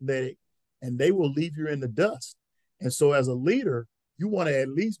super athletic, and they will leave you in the dust. And so, as a leader, you want to at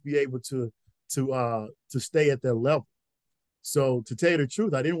least be able to stay at their level. So, to tell you the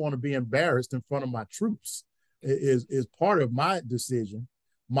truth, I didn't want to be embarrassed in front of my troops. Is part of my decision.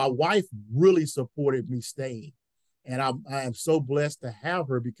 My wife really supported me staying, and I am so blessed to have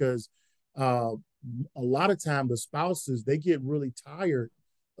her because uh, a lot of time the spouses they get really tired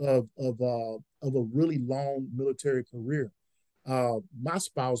of a really long military career. My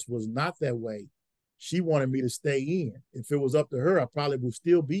spouse was not that way. She wanted me to stay in. If it was up to her, I probably would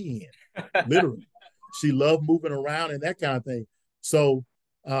still be in, literally. She loved moving around and that kind of thing. So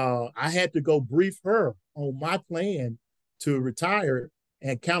I had to go brief her on my plan to retire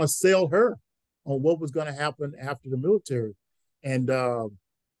and kind of sell her on what was going to happen after the military. And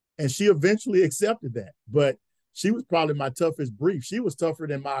and she eventually accepted that. But she was probably my toughest brief. She was tougher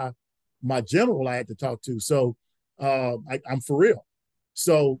than my general I had to talk to. So I'm for real.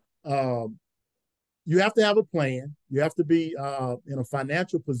 So you have to have a plan. You have to be in a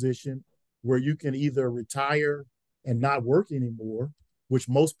financial position where you can either retire and not work anymore, which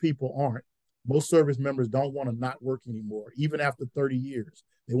most people aren't. Most service members don't want to not work anymore, even after 30 years.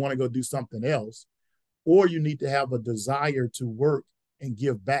 They want to go do something else. Or you need to have a desire to work and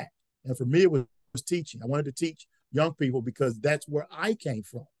give back. And for me, it was teaching. I wanted to teach young people because that's where I came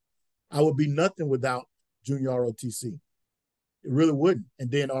from. I would be nothing without junior ROTC. It really wouldn't.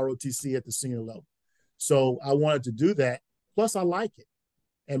 And then ROTC at the senior level. So I wanted to do that. Plus, I like it.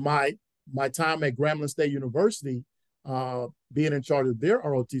 And my time at Grambling State University, being in charge of their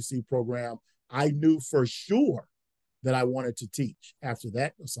ROTC program, I knew for sure that I wanted to teach after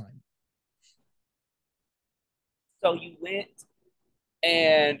that assignment. So you went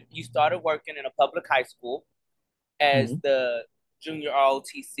and you started working in a public high school as Mm-hmm. the junior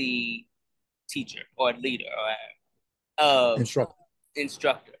ROTC teacher or leader or Instructor.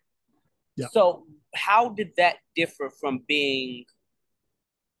 instructor. Yeah. So how did that differ from being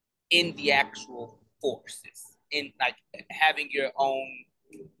in the actual forces, in like having your own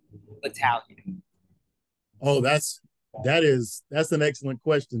battalion? Oh, that's an excellent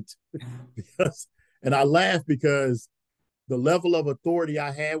question because, and I laugh because the level of authority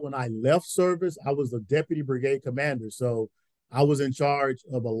I had when I left service, I was a deputy brigade commander, so I was in charge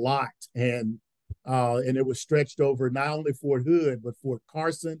of a lot, and it was stretched over not only Fort Hood but Fort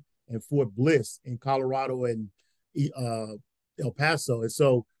Carson and Fort Bliss in Colorado and uh, El Paso, and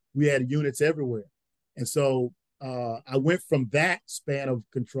so we had units everywhere, and so I went from that span of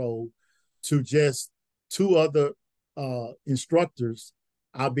control to just two other instructors,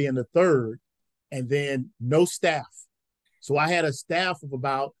 I'll be in the third, and then no staff. So I had a staff of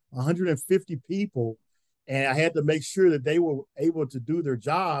about 150 people, and I had to make sure that they were able to do their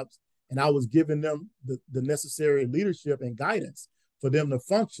jobs, and I was giving them the necessary leadership and guidance for them to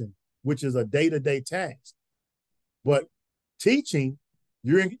function, which is a day-to-day task. But teaching,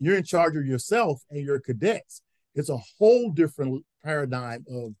 you're in charge of yourself and your cadets. It's a whole different paradigm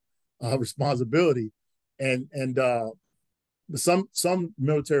of responsibility, and some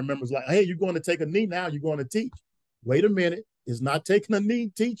military members like, hey, you're going to take a knee now. You're going to teach. Wait a minute, it's not taking a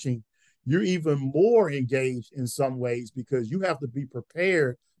knee teaching. You're even more engaged in some ways because you have to be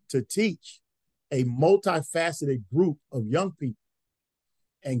prepared to teach a multifaceted group of young people.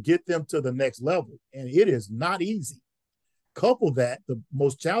 and get them to the next level. And it is not easy. Couple that, the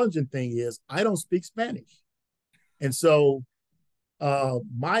most challenging thing is I don't speak Spanish. And so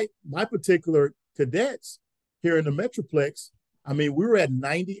my particular cadets here in the Metroplex, I mean, we were at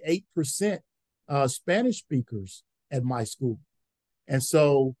 98% Spanish speakers at my school. And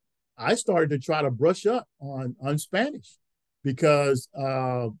so I started to try to brush up on Spanish because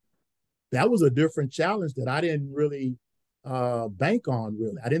that was a different challenge that I didn't really bank on,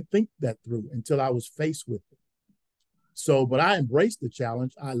 really. I didn't think that through until I was faced with it. So, but I embraced the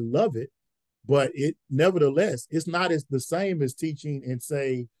challenge. I love it. But it nevertheless, it's not as the same as teaching in,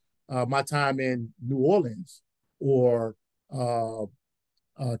 say, my time in New Orleans or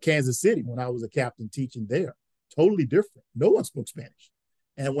Kansas City when I was a captain teaching there. Totally different. No one spoke Spanish.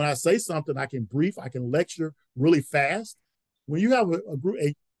 And when I say something, I can brief, I can lecture really fast. When you have a group,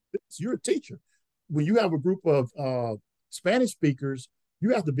 you're a teacher. When you have a group of Spanish speakers,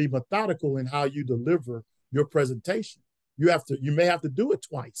 you have to be methodical in how you deliver your presentation. You may have to do it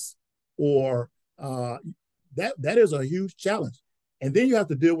twice, or that is a huge challenge. And then you have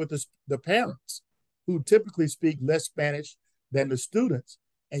to deal with the parents who typically speak less Spanish than the students,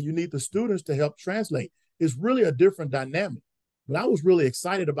 and you need the students to help translate. It's really a different dynamic. But I was really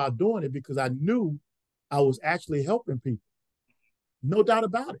excited about doing it because I knew I was actually helping people. No doubt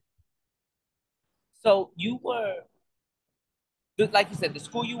about it. So you were, like you said, the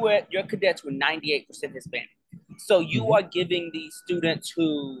school you were at, your cadets were 98% Hispanic. So you are giving these students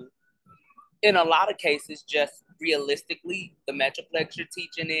who, in a lot of cases, just realistically, the Metroplex you're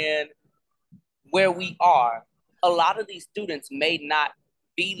teaching in, where we are, a lot of these students may not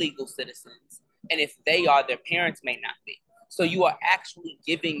be legal citizens. And if they are, their parents may not be. So you are actually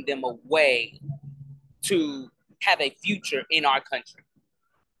giving them a way to have a future in our country.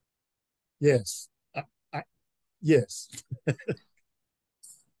 Yes. Yes.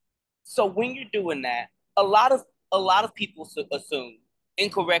 So when you're doing that, a lot of people assume,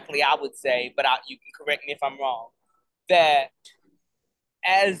 incorrectly, I would say, but you can correct me if I'm wrong, that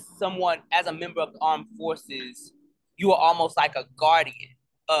as a member of the armed forces, you are almost like a guardian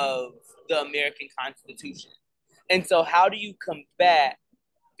of the American Constitution. And so how do you combat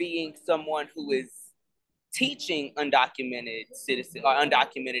being someone who is teaching undocumented citizens or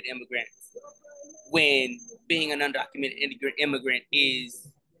undocumented immigrants when being an undocumented immigrant is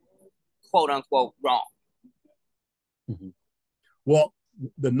quote unquote wrong? Mm-hmm. Well,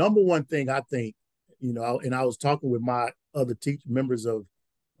 the number one thing I think, and I was talking with my other members of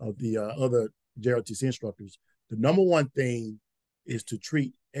the other JRTC instructors, the number one thing is to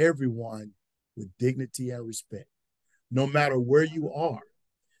treat everyone with dignity and respect, no matter where you are.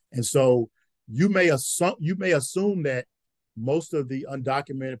 And so you may assume that most of the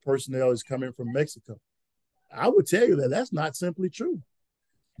undocumented personnel is coming from Mexico. I would tell you that that's not simply true.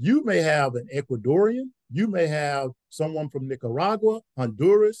 You may have an Ecuadorian, you may have someone from Nicaragua,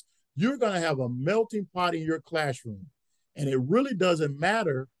 Honduras. You're going to have a melting pot in your classroom. And it really doesn't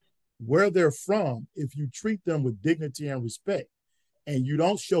matter where they're from if you treat them with dignity and respect and you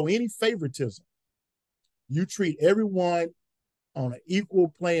don't show any favoritism. You treat everyone on an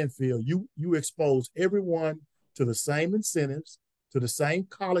equal playing field. You expose everyone to the same incentives, to the same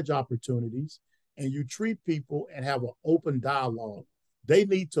college opportunities, and you treat people and have an open dialogue. They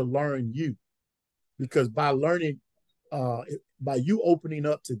need to learn you, because by learning, by you opening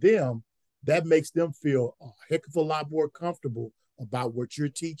up to them, that makes them feel a heck of a lot more comfortable about what you're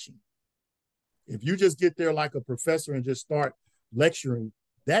teaching. If you just get there like a professor and just start lecturing,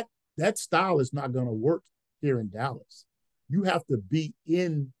 that style is not going to work here in Dallas. You have to be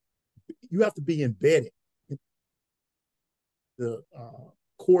embedded in the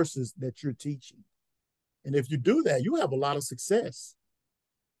courses that you're teaching. And if you do that, you have a lot of success.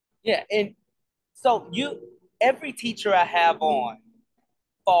 Yeah, and so every teacher I have on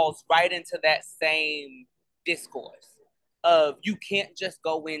falls right into that same discourse of you can't just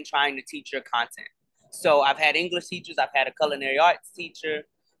go in trying to teach your content. So I've had English teachers, I've had a culinary arts teacher,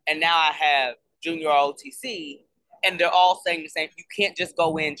 and now I have junior OTC, and they're all saying the same. You can't just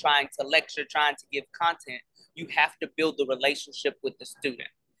go in trying to lecture, trying to give content. You have to build the relationship with the student.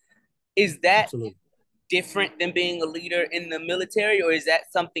 Is that Absolutely different than being a leader in the military, or is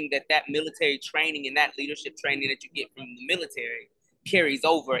that something that military training and that leadership training that you get from the military carries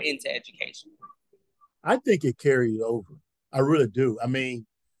over into education? I think it carries over. I really do. I mean,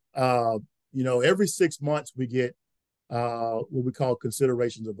 every 6 months we get what we call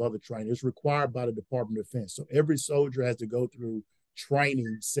considerations of other training. It's required by the Department of Defense. So every soldier has to go through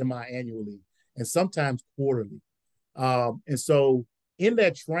training semi-annually and sometimes quarterly. And so in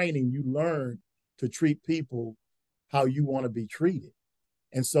that training, you learn to treat people how you want to be treated.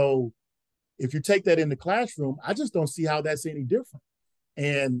 And so if you take that in the classroom, I just don't see how that's any different.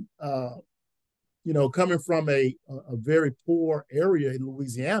 And, coming from a very poor area in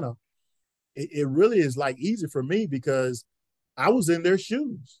Louisiana, it really is like easy for me because I was in their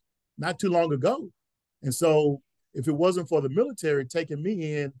shoes not too long ago. And so if it wasn't for the military taking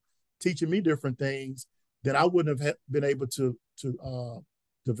me in, teaching me different things, then I wouldn't have been able to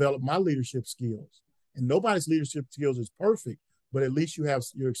develop my leadership skills. And nobody's leadership skills is perfect, but at least you have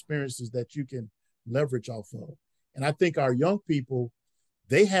your experiences that you can leverage off of. And I think our young people,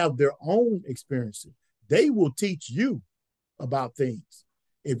 they have their own experiences. They will teach you about things.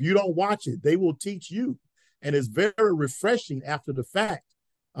 If you don't watch it, they will teach you. And it's very refreshing after the fact.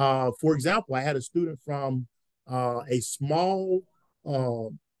 For example, I had a student from a small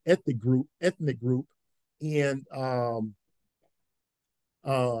ethnic group in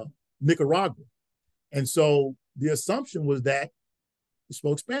Nicaragua. And so the assumption was that he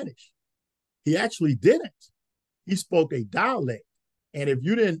spoke Spanish. He actually didn't. He spoke a dialect. And if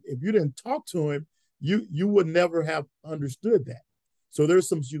you didn't talk to him, you would never have understood that. So there's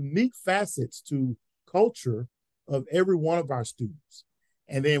some unique facets to culture of every one of our students.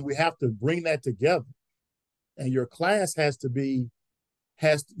 And then we have to bring that together. And your classmates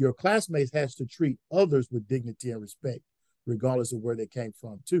has to treat others with dignity and respect, regardless of where they came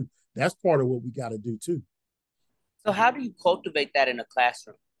from too. That's part of what we got to do too. So how do you cultivate that in a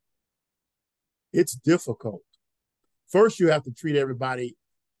classroom? It's difficult. First, you have to treat everybody.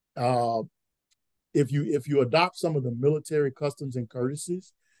 If you adopt some of the military customs and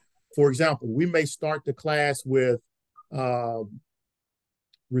courtesies, for example, we may start the class with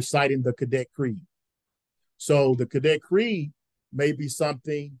reciting the Cadet Creed. So the Cadet Creed may be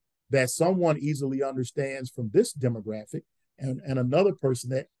something that someone easily understands from this demographic, and another person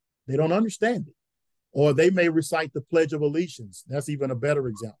that they don't understand it. Or they may recite the Pledge of Allegiance. That's even a better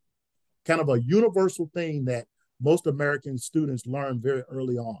example. Kind of a universal thing that most American students learn very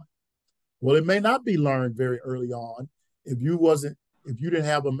early on. Well, it may not be learned very early on if you didn't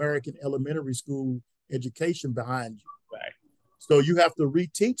have American elementary school education behind you. Right. So you have to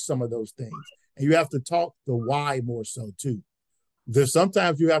reteach some of those things, and you have to talk the why more so too. There's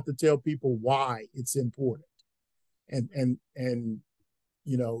sometimes you have to tell people why it's important, and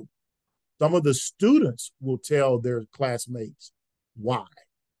some of the students will tell their classmates why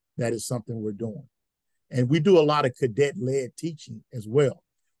that is something we're doing. And we do a lot of cadet-led teaching as well.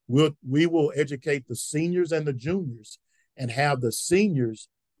 We will educate the seniors and the juniors and have the seniors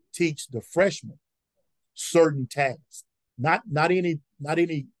teach the freshmen certain tasks. Not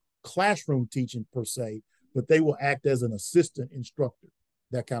any classroom teaching per se, but they will act as an assistant instructor,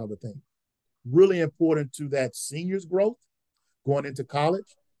 that kind of a thing. Really important to that senior's growth going into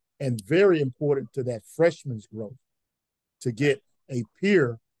college, and very important to that freshman's growth to get a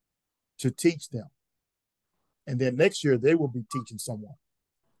peer to teach them. And then next year they will be teaching someone.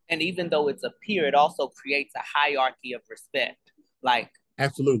 And even though it's a peer, it also creates a hierarchy of respect. Like,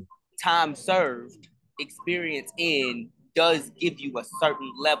 absolutely, time served, experience in does give you a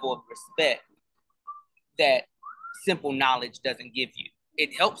certain level of respect that simple knowledge doesn't give you.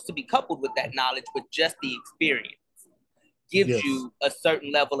 It helps to be coupled with that knowledge, but just the experience gives you a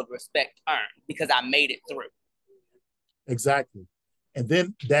certain level of respect earned because I made it through. Exactly. And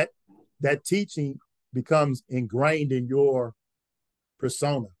then that teaching becomes ingrained in your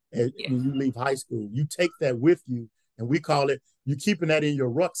persona when you leave high school. You take that with you, and we call it, you keeping that in your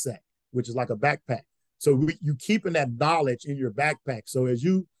rucksack, which is like a backpack. So you keeping that knowledge in your backpack. So as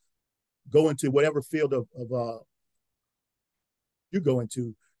you go into whatever field of you go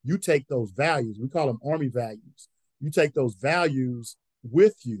into, you take those values. We call them Army values. You take those values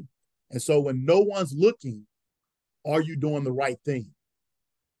with you. And so when no one's looking, are you doing the right thing?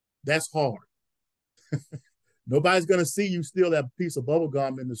 That's hard. Nobody's going to see you steal that piece of bubble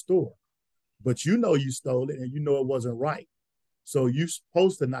gum in the store, but you know you stole it and you know it wasn't right. So you're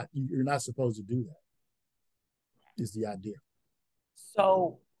not supposed to do that, is the idea.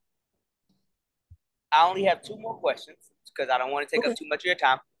 So I only have two more questions because I don't want to take up too much of your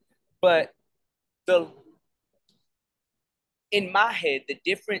time. But in my head, the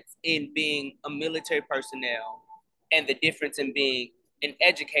difference in being a military personnel and the difference in being an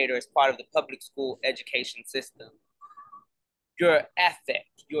educator as part of the public school education system, your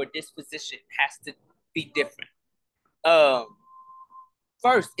affect, your disposition has to be different.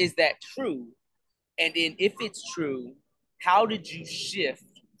 First, is that true? And then if it's true, how did you shift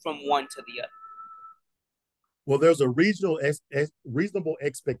from one to the other? Well, there's a reasonable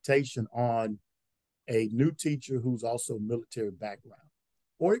expectation on a new teacher who's also military background,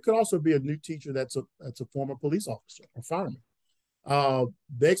 or it could also be a new teacher that's a former police officer or fireman. Uh,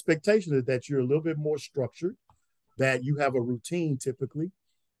 the expectation is that you're a little bit more structured, that you have a routine typically,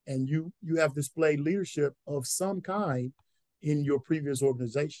 and you have displayed leadership of some kind in your previous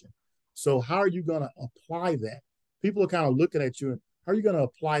organization. So how are you going to apply that? People are kind of looking at you and how are you going to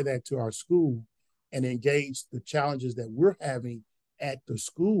apply that to our school and engage the challenges that we're having at the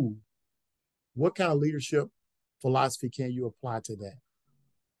school? What kind of leadership philosophy can you apply to that?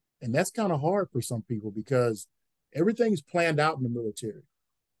 And that's kind of hard for some people because everything's planned out in the military.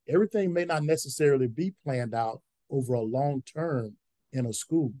 Everything may not necessarily be planned out over a long term in a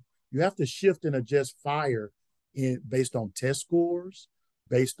school. You have to shift and adjust fire based on test scores,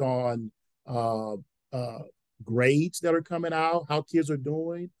 based on uh, uh, grades that are coming out, how kids are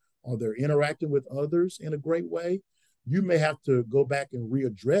doing, or they're interacting with others in a great way. You may have to go back and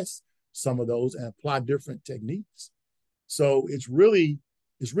readdress some of those and apply different techniques. So it's really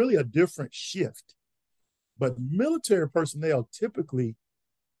a different shift. But military personnel typically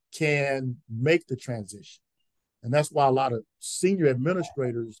can make the transition. And that's why a lot of senior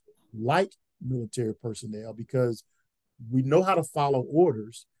administrators like military personnel because we know how to follow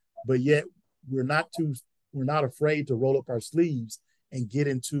orders, but yet we're not too we're not afraid to roll up our sleeves and get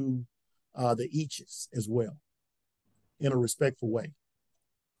into the eaches as well in a respectful way.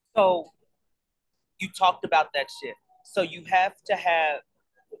 So you talked about that shift. So you have to have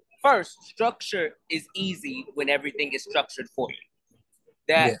first structure is easy when everything is structured for you.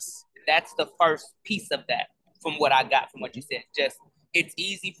 That Yes. that's the first piece of that from what I got from what you said. Just it's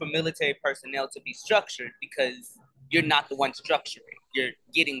easy for military personnel to be structured because you're not the one structuring. You're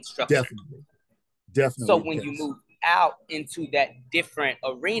getting structured. Definitely. So Definitely. when you Yes. move out into that different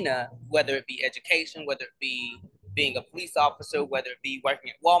arena, whether it be education, whether it be being a police officer, whether it be working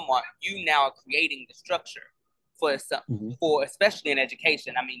at Walmart, you now are creating the structure for some, Mm-hmm. for especially in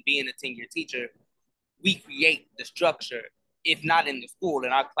education. I mean, being a 10-year teacher, we create the structure, if not in the school,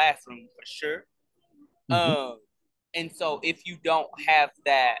 in our classroom for sure. Mm-hmm. Um, and so if you don't have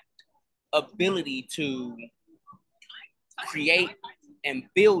that ability to create and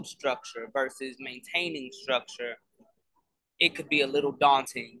build structure versus maintaining structure, it could be a little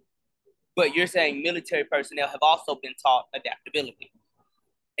daunting. But you're saying military personnel have also been taught adaptability,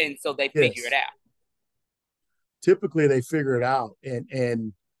 and so they figure it Yes. out. Typically they figure it out, and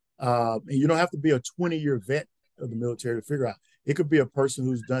you don't have to be a 20-year vet of the military to figure out. It could be a person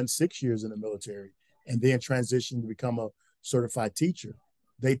who's done 6 years in the military and then transition to become a certified teacher.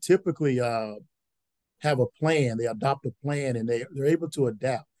 They typically have a plan, they adopt a plan, and they're able to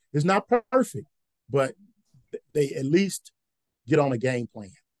adapt. It's not perfect, but they at least get on a game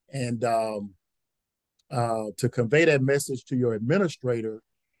plan. And to convey that message to your administrator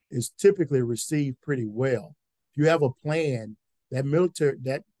is typically received pretty well. If you have a plan,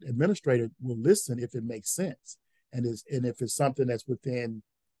 that administrator will listen if it makes sense and if it's something that's within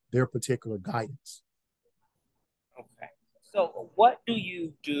their particular guidance. Okay. So what do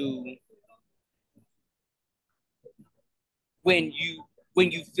you do when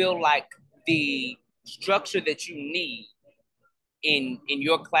you feel like the structure that you need in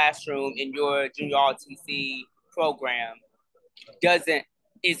your classroom in your junior RTC program doesn't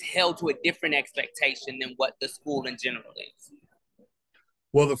is held to a different expectation than what the school in general is?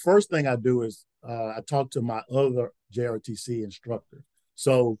 Well, the first thing I do is I talk to my other JRTC instructor.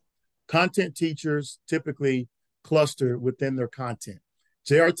 So content teachers typically cluster within their content.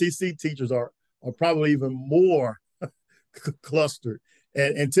 JRTC teachers are probably even more clustered.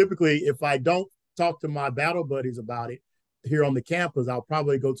 And typically, if I don't talk to my battle buddies about it here on the campus, I'll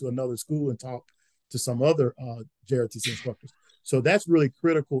probably go to another school and talk to some other JRTC instructors. So that's really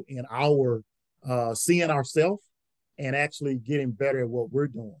critical in our seeing ourselves and actually getting better at what we're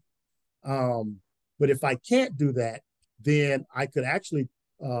doing. Um, but if I can't do that, then I could actually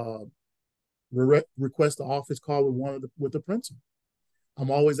request the office call with the principal.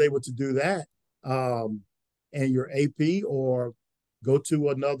 I'm always able to do that, and your AP or go to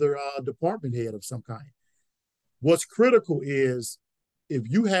another department head of some kind. What's critical is if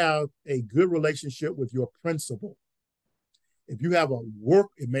you have a good relationship with your principal, if you have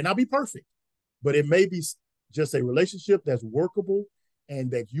it may not be perfect, but it may be just a relationship that's workable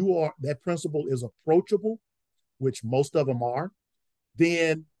and that principal is approachable, which most of them are,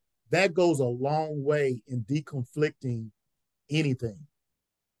 then that goes a long way in deconflicting anything.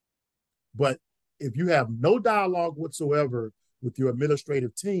 But if you have no dialogue whatsoever with your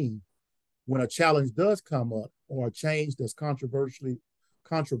administrative team, when a challenge does come up or a change that's controversial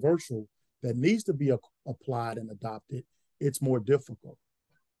that needs to be applied and adopted, it's more difficult.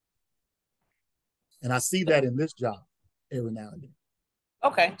 And I see So, that in this job every now and then.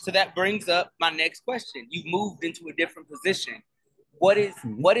 okay, so that brings up my next question. You've moved into a different position. What is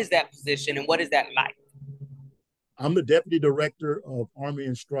that position and what is that like? I'm the Deputy Director of Army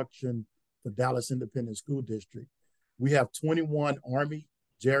Instruction for Dallas Independent School District. We have 21 Army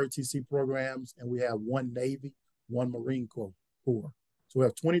JROTC programs, and we have one Navy, one Marine Corps. So we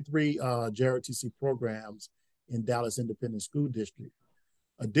have 23 JROTC programs in Dallas Independent School District.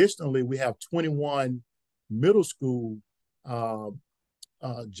 Additionally, we have 21 middle school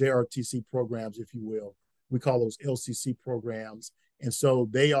JRTC programs, if you will. We call those LCC programs. And so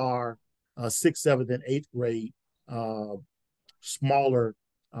they are sixth, seventh, and eighth grade smaller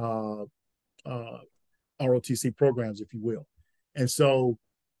ROTC programs, if you will. And so,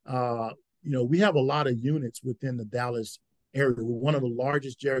 we have a lot of units within the Dallas area. We're one of the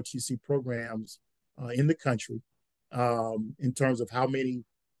largest JRTC programs in the country in terms of how many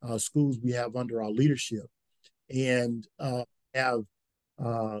schools we have under our leadership, and have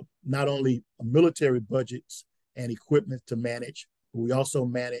not only military budgets and equipment to manage, but we also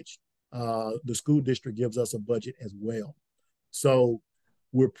manage the school district gives us a budget as well. So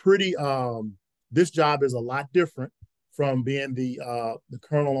we're pretty. This job is a lot different from being the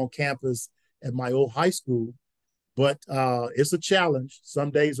colonel on campus at my old high school, but it's a challenge.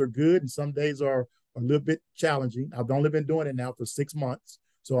 Some days are good, and some days are a little bit challenging. I've only been doing it now for 6 months,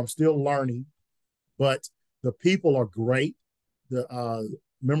 so I'm still learning. But the people are great. The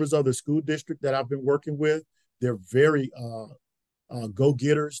members of the school district that I've been working with, they're very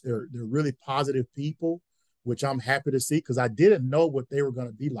go-getters. They're really positive people, which I'm happy to see because I didn't know what they were going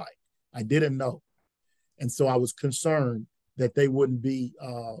to be like. I didn't know. And so I was concerned that they wouldn't be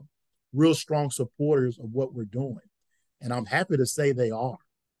real strong supporters of what we're doing. And I'm happy to say they are.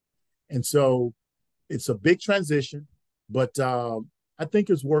 And so it's a big transition, but I think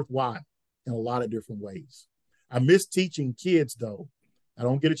it's worthwhile in a lot of different ways. I miss teaching kids, though. I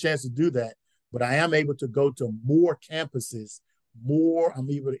don't get a chance to do that, but I am able to go to more campuses, I'm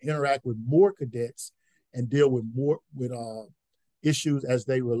able to interact with more cadets and deal with more issues as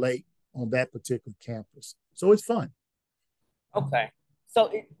they relate on that particular campus. So it's fun. Okay.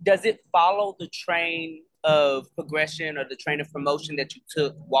 So does it follow the train of progression or the train of promotion that you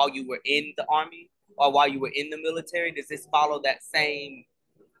took while you were in the Army or while you were in the military? Does this follow that same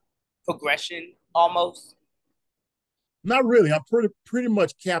progression almost? Not really. I'm pretty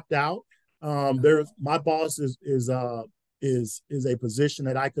much capped out. There's my boss is a position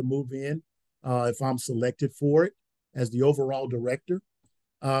that I could move in if I'm selected for it as the overall director.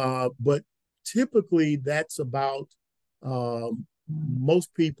 But typically, that's about most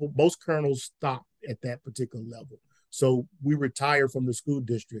colonels stop at that particular level. So we retire from the school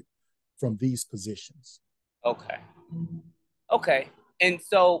district from these positions. Okay. Okay. And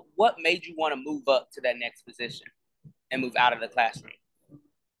so, what made you want to move up to that next position and move out of the classroom?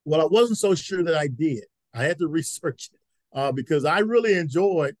 Well, I wasn't so sure that I did. I had to research it because I really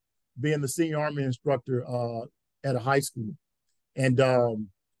enjoyed being the senior Army instructor at a high school. And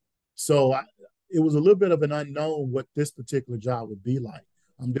so it was a little bit of an unknown what this particular job would be like.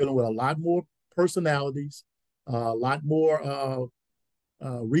 I'm dealing with a lot more personalities, a lot more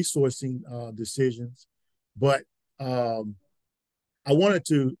resourcing decisions, but I wanted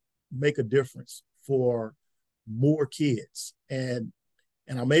to make a difference for more kids, and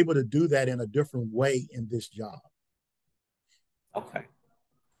I'm able to do that in a different way in this job. Okay.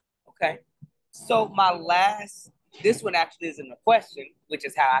 Okay. So this one actually isn't a question, which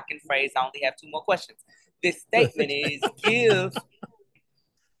is how I can phrase. I only have two more questions. This statement is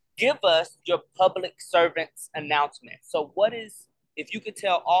give us your public servants announcement. So if you could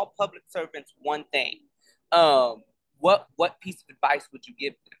tell all public servants one thing, what piece of advice would you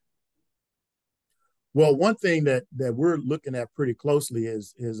give them? Well, one thing that we're looking at pretty closely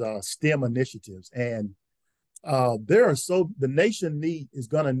is STEM initiatives, and the nation is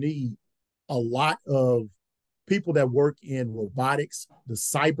going to need a lot of people that work in robotics, the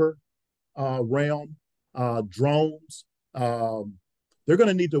cyber realm, drones. They're going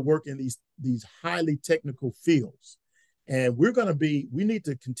to need to work in these highly technical fields, and we need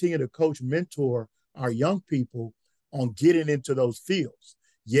to continue to coach, mentor our young people on getting into those fields.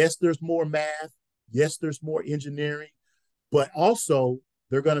 Yes, there's more math. Yes, there's more engineering, but also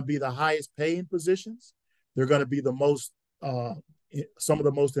they're going to be the highest paying positions. They're going to be some of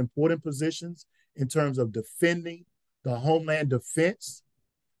the most important positions in terms of defending the homeland defense,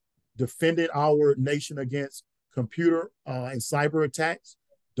 defending our nation against computer and cyber attacks.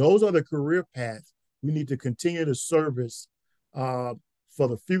 Those are the career paths we need to continue to service for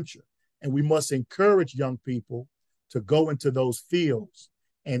the future. And we must encourage young people to go into those fields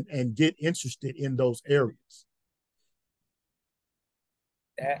and get interested in those areas.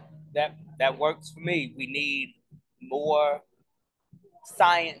 That works for me. We need more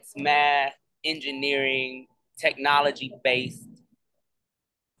science, math, engineering, technology based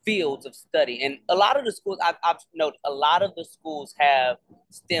fields of study. And a lot of the schools, I've noted, a lot of the schools have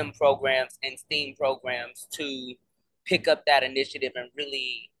STEM programs and STEAM programs to pick up that initiative and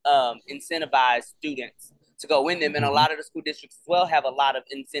really incentivize students to go in them. And a Mm-hmm. lot of the school districts as well have a lot of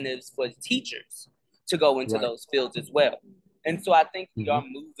incentives for teachers to go into Right. those fields as well. And so I think we Mm-hmm. are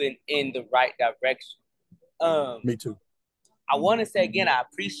moving in the right direction. Um, Me too. I want to say again, I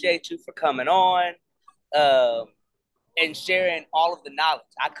appreciate you for coming on. Um, and sharing all of the knowledge.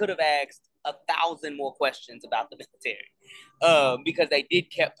 I could have asked 1,000 more questions about the military because they did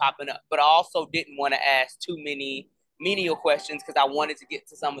kept popping up. But I also didn't want to ask too many menial questions because I wanted to get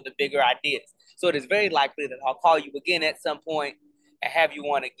to some of the bigger ideas. So it is very likely that I'll call you again at some point and have you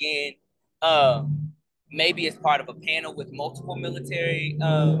on again. Maybe as part of a panel with multiple military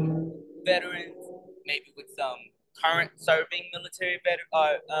veterans, maybe with some current serving military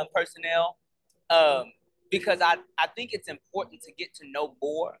personnel um, because I think it's important to get to know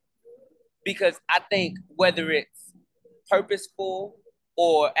more because I think whether it's purposeful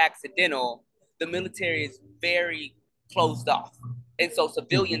or accidental, the military is very closed off. And so Mm-hmm.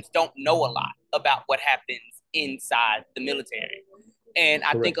 civilians don't know a lot about what happens inside the military. And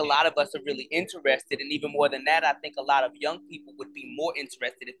I think Correct. a lot of us are really interested. And even more than that, I think a lot of young people would be more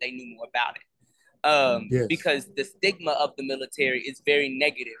interested if they knew more about it Yes. because the stigma of the military is very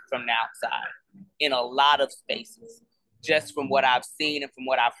negative from the outside in a lot of spaces. Just from what I've seen and from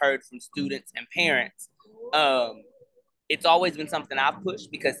what I've heard from students and parents, um, it's always been something I've pushed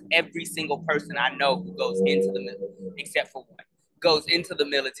because every single person I know who goes into the military, except for one, goes into the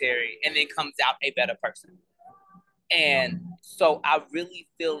military and then comes out a better person. And so I really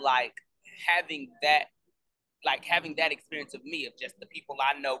feel having that experience of me, of just the people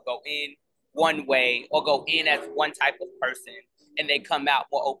I know go in one way or go in as one type of person and they come out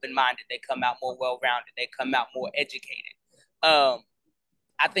more open-minded, they come out more well-rounded, they come out more educated. Um,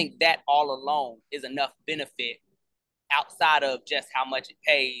 I think that all alone is enough benefit outside of just how much it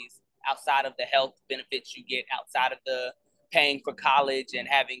pays, outside of the health benefits you get, outside of the paying for college and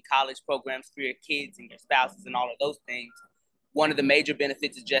having college programs for your kids and your spouses and all of those things. One of the major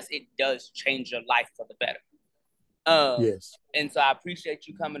benefits is just it does change your life for the better. Yes. And so I appreciate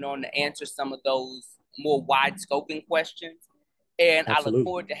you coming on to answer some of those more wide scoping questions. And I look Absolutely.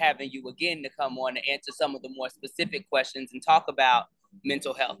 forward to having you again to come on to answer some of the more specific questions and talk about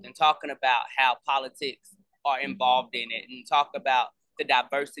mental health and talking about how politics are involved in it and talk about the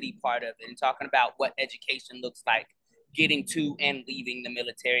diversity part of it and talking about what education looks like getting to and leaving the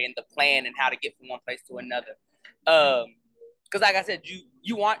military and the plan and how to get from one place to another. Because like I said,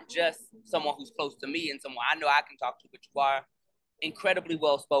 you aren't just someone who's close to me and someone I know I can talk to, but you are incredibly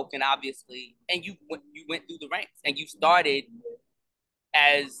well spoken, obviously, and you went through the ranks and you started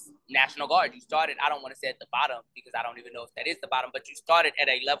as National Guard. You started, I don't want to say at the bottom because I don't even know if that is the bottom, but you started at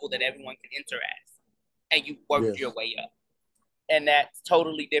a level that everyone can enter as, and you worked your Yes. way up. And that's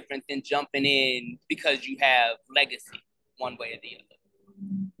totally different than jumping in because you have legacy one way or the other.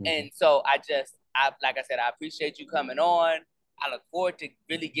 Mm-hmm. And so like I said, I appreciate you coming on. I look forward to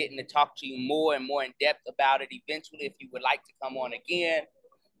really getting to talk to you more and more in depth about it eventually if you would like to come on again.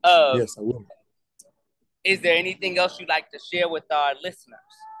 Um, Yes, I will. is there anything else you'd like to share with our listeners?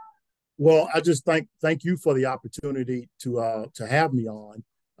 Well, I just thank you for the opportunity to have me on.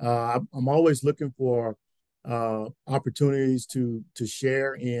 I'm always looking for opportunities to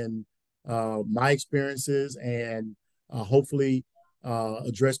share in my experiences and hopefully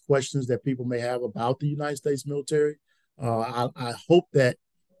address questions that people may have about the United States military. I hope that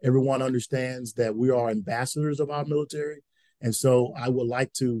everyone understands that we are ambassadors of our military, and so I would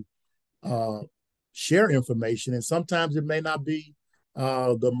like to uh, share information, and sometimes it may not be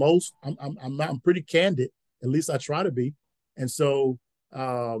the most. I'm pretty candid. At least I try to be, and so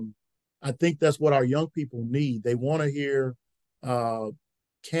I think that's what our young people need. They want to hear uh,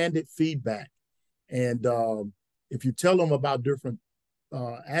 candid feedback, and if you tell them about different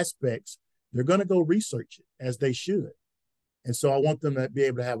aspects, they're going to go research it as they should. And so I want them to be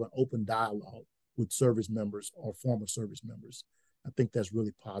able to have an open dialogue with service members or former service members. I think that's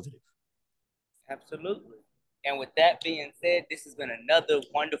really positive. Absolutely. And with that being said, this has been another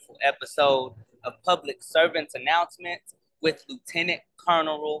wonderful episode of Public Servants Announcements with Lieutenant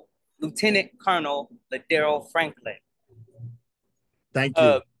Colonel LaDaryl Franklin. Thank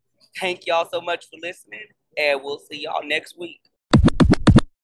Uh, you. thank y'all so much for listening, and we'll see y'all next week.